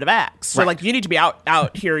there should have been a vax. So Right. like you need to be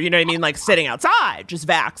out here, you know what I mean, like sitting outside, just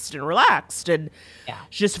vaxxed and relaxed, and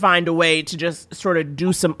just find a way to just sort of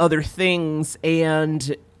do some other things.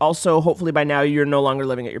 And also, hopefully by now you're no longer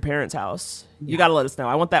living at your parents' house. You got to let us know.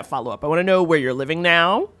 I want that follow up. I want to know where you're living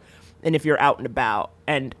now, and if you're out and about.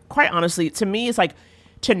 And quite honestly, to me, it's like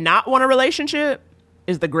to not want a relationship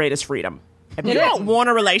is the greatest freedom. If you don't want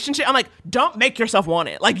a relationship, I'm like, don't make yourself want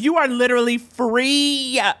it. Like you are literally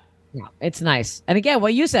free. Yeah, it's nice. And again,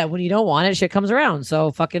 what you said, when you don't want it, shit comes around. So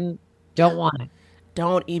fucking don't want it.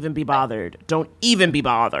 Don't even be bothered. Don't even be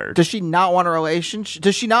bothered. Does she not want a relationship?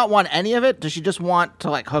 Does she not want any of it? Does she just want to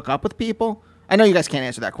like hook up with people? I know you guys can't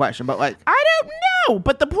answer that question, but like I don't know.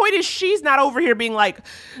 But the point is she's not over here being like,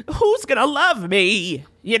 who's going to love me?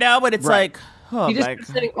 You know, but it's Right. like, oh She just my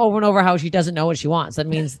keeps saying over and over how she doesn't know what she wants. That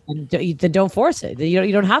means then don't force it.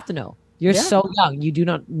 You don't have to know. You're so young. You do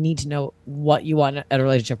not need to know what you want in a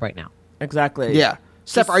relationship right now. Exactly. yeah.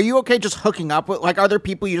 Steph, are you okay just hooking up with like are there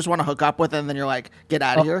people you just want to hook up with and then you're like, get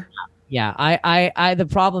out of here? Yeah, I the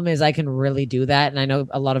problem is I can really do that, and I know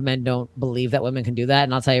a lot of men don't believe that women can do that.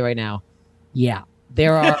 And I'll tell you right now, yeah,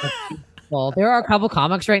 there are a couple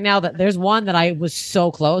comics right now that there's one that I was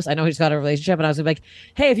so close. I know he's got a relationship, and I was gonna be like,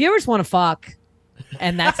 hey, if you ever just want to fuck,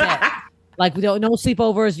 and that's it. Like we don't no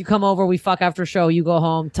sleepovers. You come over, we fuck after a show. You go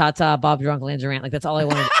home, ta Bob your uncle lands your aunt. Like that's all I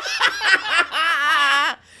want to do.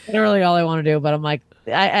 Literally all I want to do. But I'm like,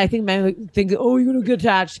 I think men think, oh, you're gonna get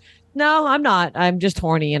attached. No, I'm not. I'm just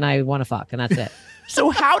horny and I want to fuck, and that's it. So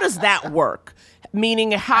how does that work?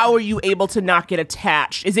 Meaning, how are you able to not get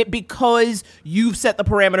attached? Is it because you've set the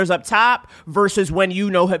parameters up top versus when you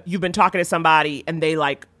know you've been talking to somebody and they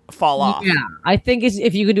like fall off? Yeah, I think it's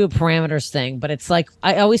if you can do a parameters thing, but it's like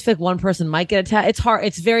I always think one person might get attached. It's hard.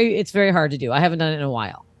 It's very hard to do. I haven't done it in a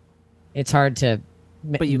while. It's hard to.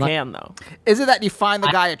 But you can though. Is it that you find the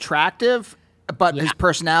guy attractive, but his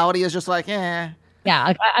personality is just like, eh?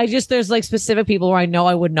 Yeah, I just there's like specific people where I know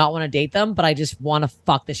I would not want to date them, but I just want to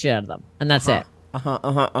fuck the shit out of them, and that's it. And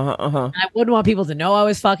I wouldn't want people to know I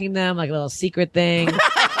was fucking them, like a little secret thing.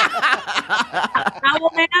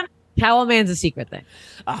 Towel man's a secret thing.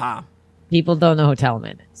 People don't know who Towel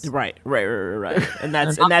Man is. Right. And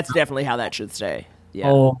that's definitely how that should stay. Yeah.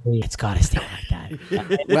 Oh, it's gotta stay like that.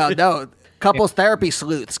 Well, no. Couples therapy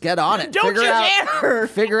sleuths, get on it. Don't you dare!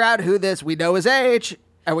 Figure out who this. We know his age,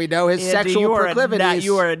 and we know his sexual proclivities.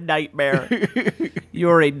 You are a nightmare. You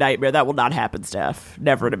are a nightmare. That will not happen, Steph.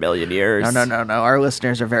 Never in a million years. No. Our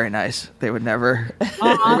listeners are very nice. They would never.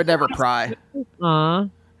 They would never pry.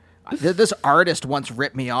 This artist once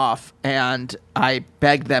ripped me off, and I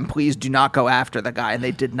begged them, please do not go after the guy, and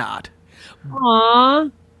they did not.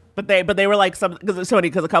 Aww. But they were like, because it's funny,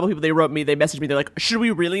 because a couple people, they wrote me, they messaged me, they're like, should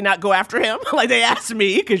we really not go after him? Like, they asked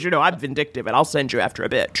me, because, I'm vindictive, and I'll send you after a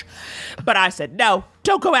bitch. But I said, no,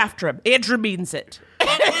 don't go after him. Andrew means it.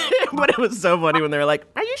 But it was so funny when they were like,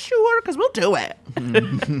 are you sure? Because we'll do it.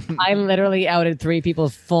 I literally outed 3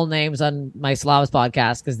 people's full names on my Slavs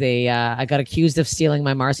podcast because I got accused of stealing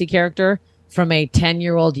my Marcy character from a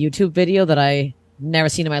 10-year-old YouTube video that I never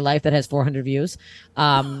seen in my life that has 400 views.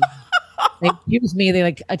 They accused me.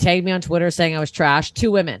 They tagged me on Twitter saying I was trash.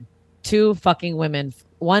 2 fucking women.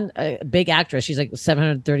 One big actress. She's like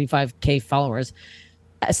 735K followers.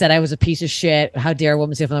 Said I was a piece of shit. How dare a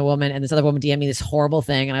woman say another woman? And this other woman DM'd me this horrible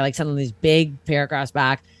thing, and I sent them these big paragraphs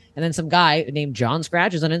back. And then some guy named John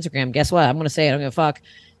Scratches on Instagram. Guess what? I'm gonna say it. I don't give a fuck.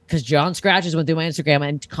 Because John Scratches went through my Instagram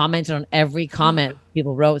and commented on every comment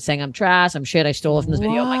people wrote saying I'm trash, I'm shit, I stole it from this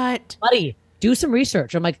video. I'm like, buddy, do some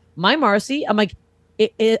research. I'm like, my Marcy. I'm like,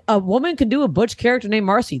 a woman can do a butch character named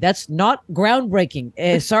Marcy. That's not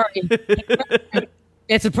groundbreaking. Sorry.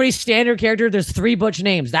 It's a pretty standard character. There's 3 butch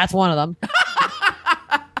names. That's one of them.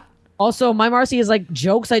 Also, my Marcy is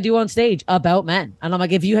jokes I do on stage about men. And I'm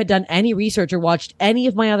like, if you had done any research or watched any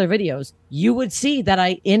of my other videos, you would see that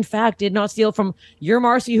I, in fact, did not steal from your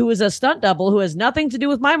Marcy, who is a stunt double, who has nothing to do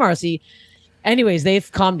with my Marcy. Anyways,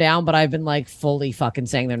 they've calmed down, but I've been fully fucking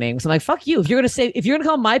saying their names. I'm like, fuck you. If you're gonna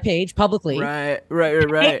call my page publicly, right.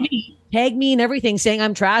 Tag me and everything, saying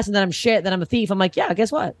I'm trash and that I'm shit, that I'm a thief. I'm like, yeah,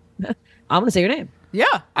 guess what? I'm gonna say your name.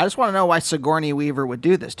 Yeah, I just want to know why Sigourney Weaver would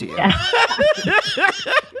do this to you. Yeah.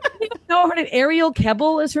 No, her name Ariel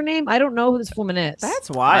Kebble is her name. I don't know who this woman is. That's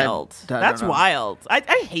wild. That's wild.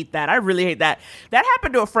 I hate that. I really hate that. That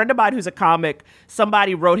happened to a friend of mine who's a comic.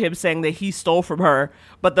 Somebody wrote him saying that he stole from her.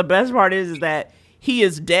 But the best part is that he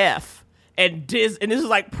is deaf. And this is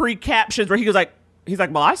pre-captions where he's like,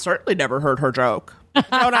 well, I certainly never heard her joke.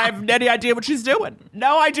 And I have any idea what she's doing.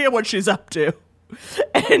 No idea what she's up to.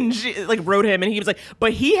 And she wrote him, and he was like,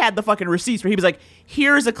 but he had the fucking receipts where he was like,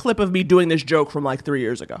 here's a clip of me doing this joke from 3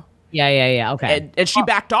 years ago. Yeah. Okay. And she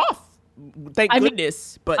backed off. Thank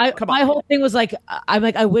goodness. But come on. My whole thing was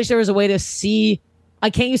I wish there was a way to see.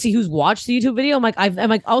 Can't you see who's watched the YouTube video? I'm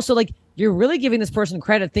you're really giving this person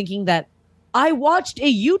credit, thinking that I watched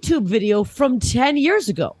a YouTube video from 10 years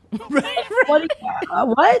ago. Right.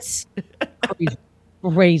 What?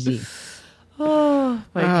 Crazy. Oh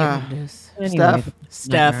my goodness. Anyway,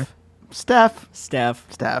 Steph.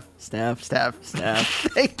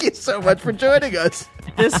 Thank you so much for joining us.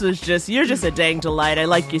 You're just a dang delight. I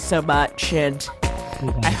like you so much, and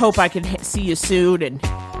I hope I can see you soon and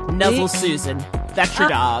nuzzle Susan. That's your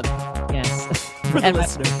dog. Yes. For the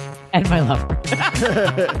listener. And my lover.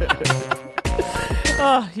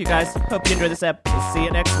 Oh, you guys, hope you enjoy this episode. See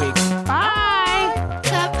you next week. Bye.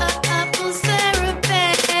 Couples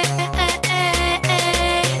therapy.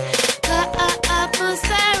 Couples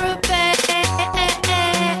therapy.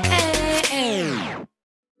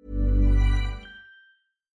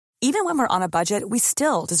 Even when we're on a budget, we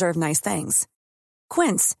still deserve nice things.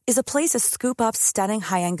 Quince is a place to scoop up stunning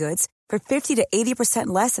high-end goods for 50 to 80%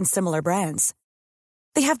 less than similar brands.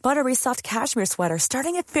 They have buttery soft cashmere sweaters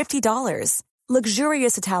starting at $50,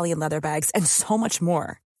 luxurious Italian leather bags, and so much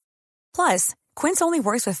more. Plus, Quince only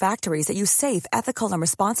works with factories that use safe, ethical, and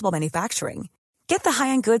responsible manufacturing. Get the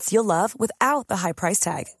high-end goods you'll love without the high price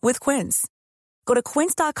tag with Quince. Go to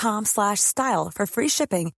quince.com/style for free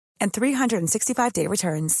shipping and 365-day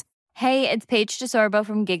returns. Hey, it's Paige DeSorbo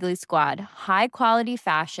from Giggly Squad. High quality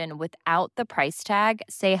fashion without the price tag.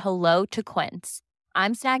 Say hello to Quince.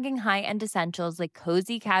 I'm snagging high-end essentials like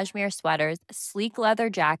cozy cashmere sweaters, sleek leather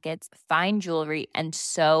jackets, fine jewelry, and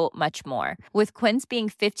so much more. With Quince being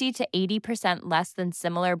 50 to 80% less than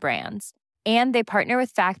similar brands. And they partner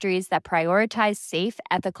with factories that prioritize safe,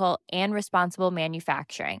 ethical, and responsible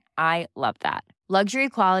manufacturing. I love that. Luxury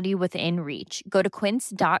quality within reach. Go to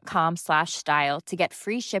quince.com/style to get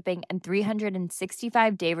free shipping and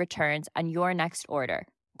 365-day returns on your next order.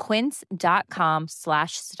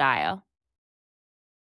 Quince.com/style.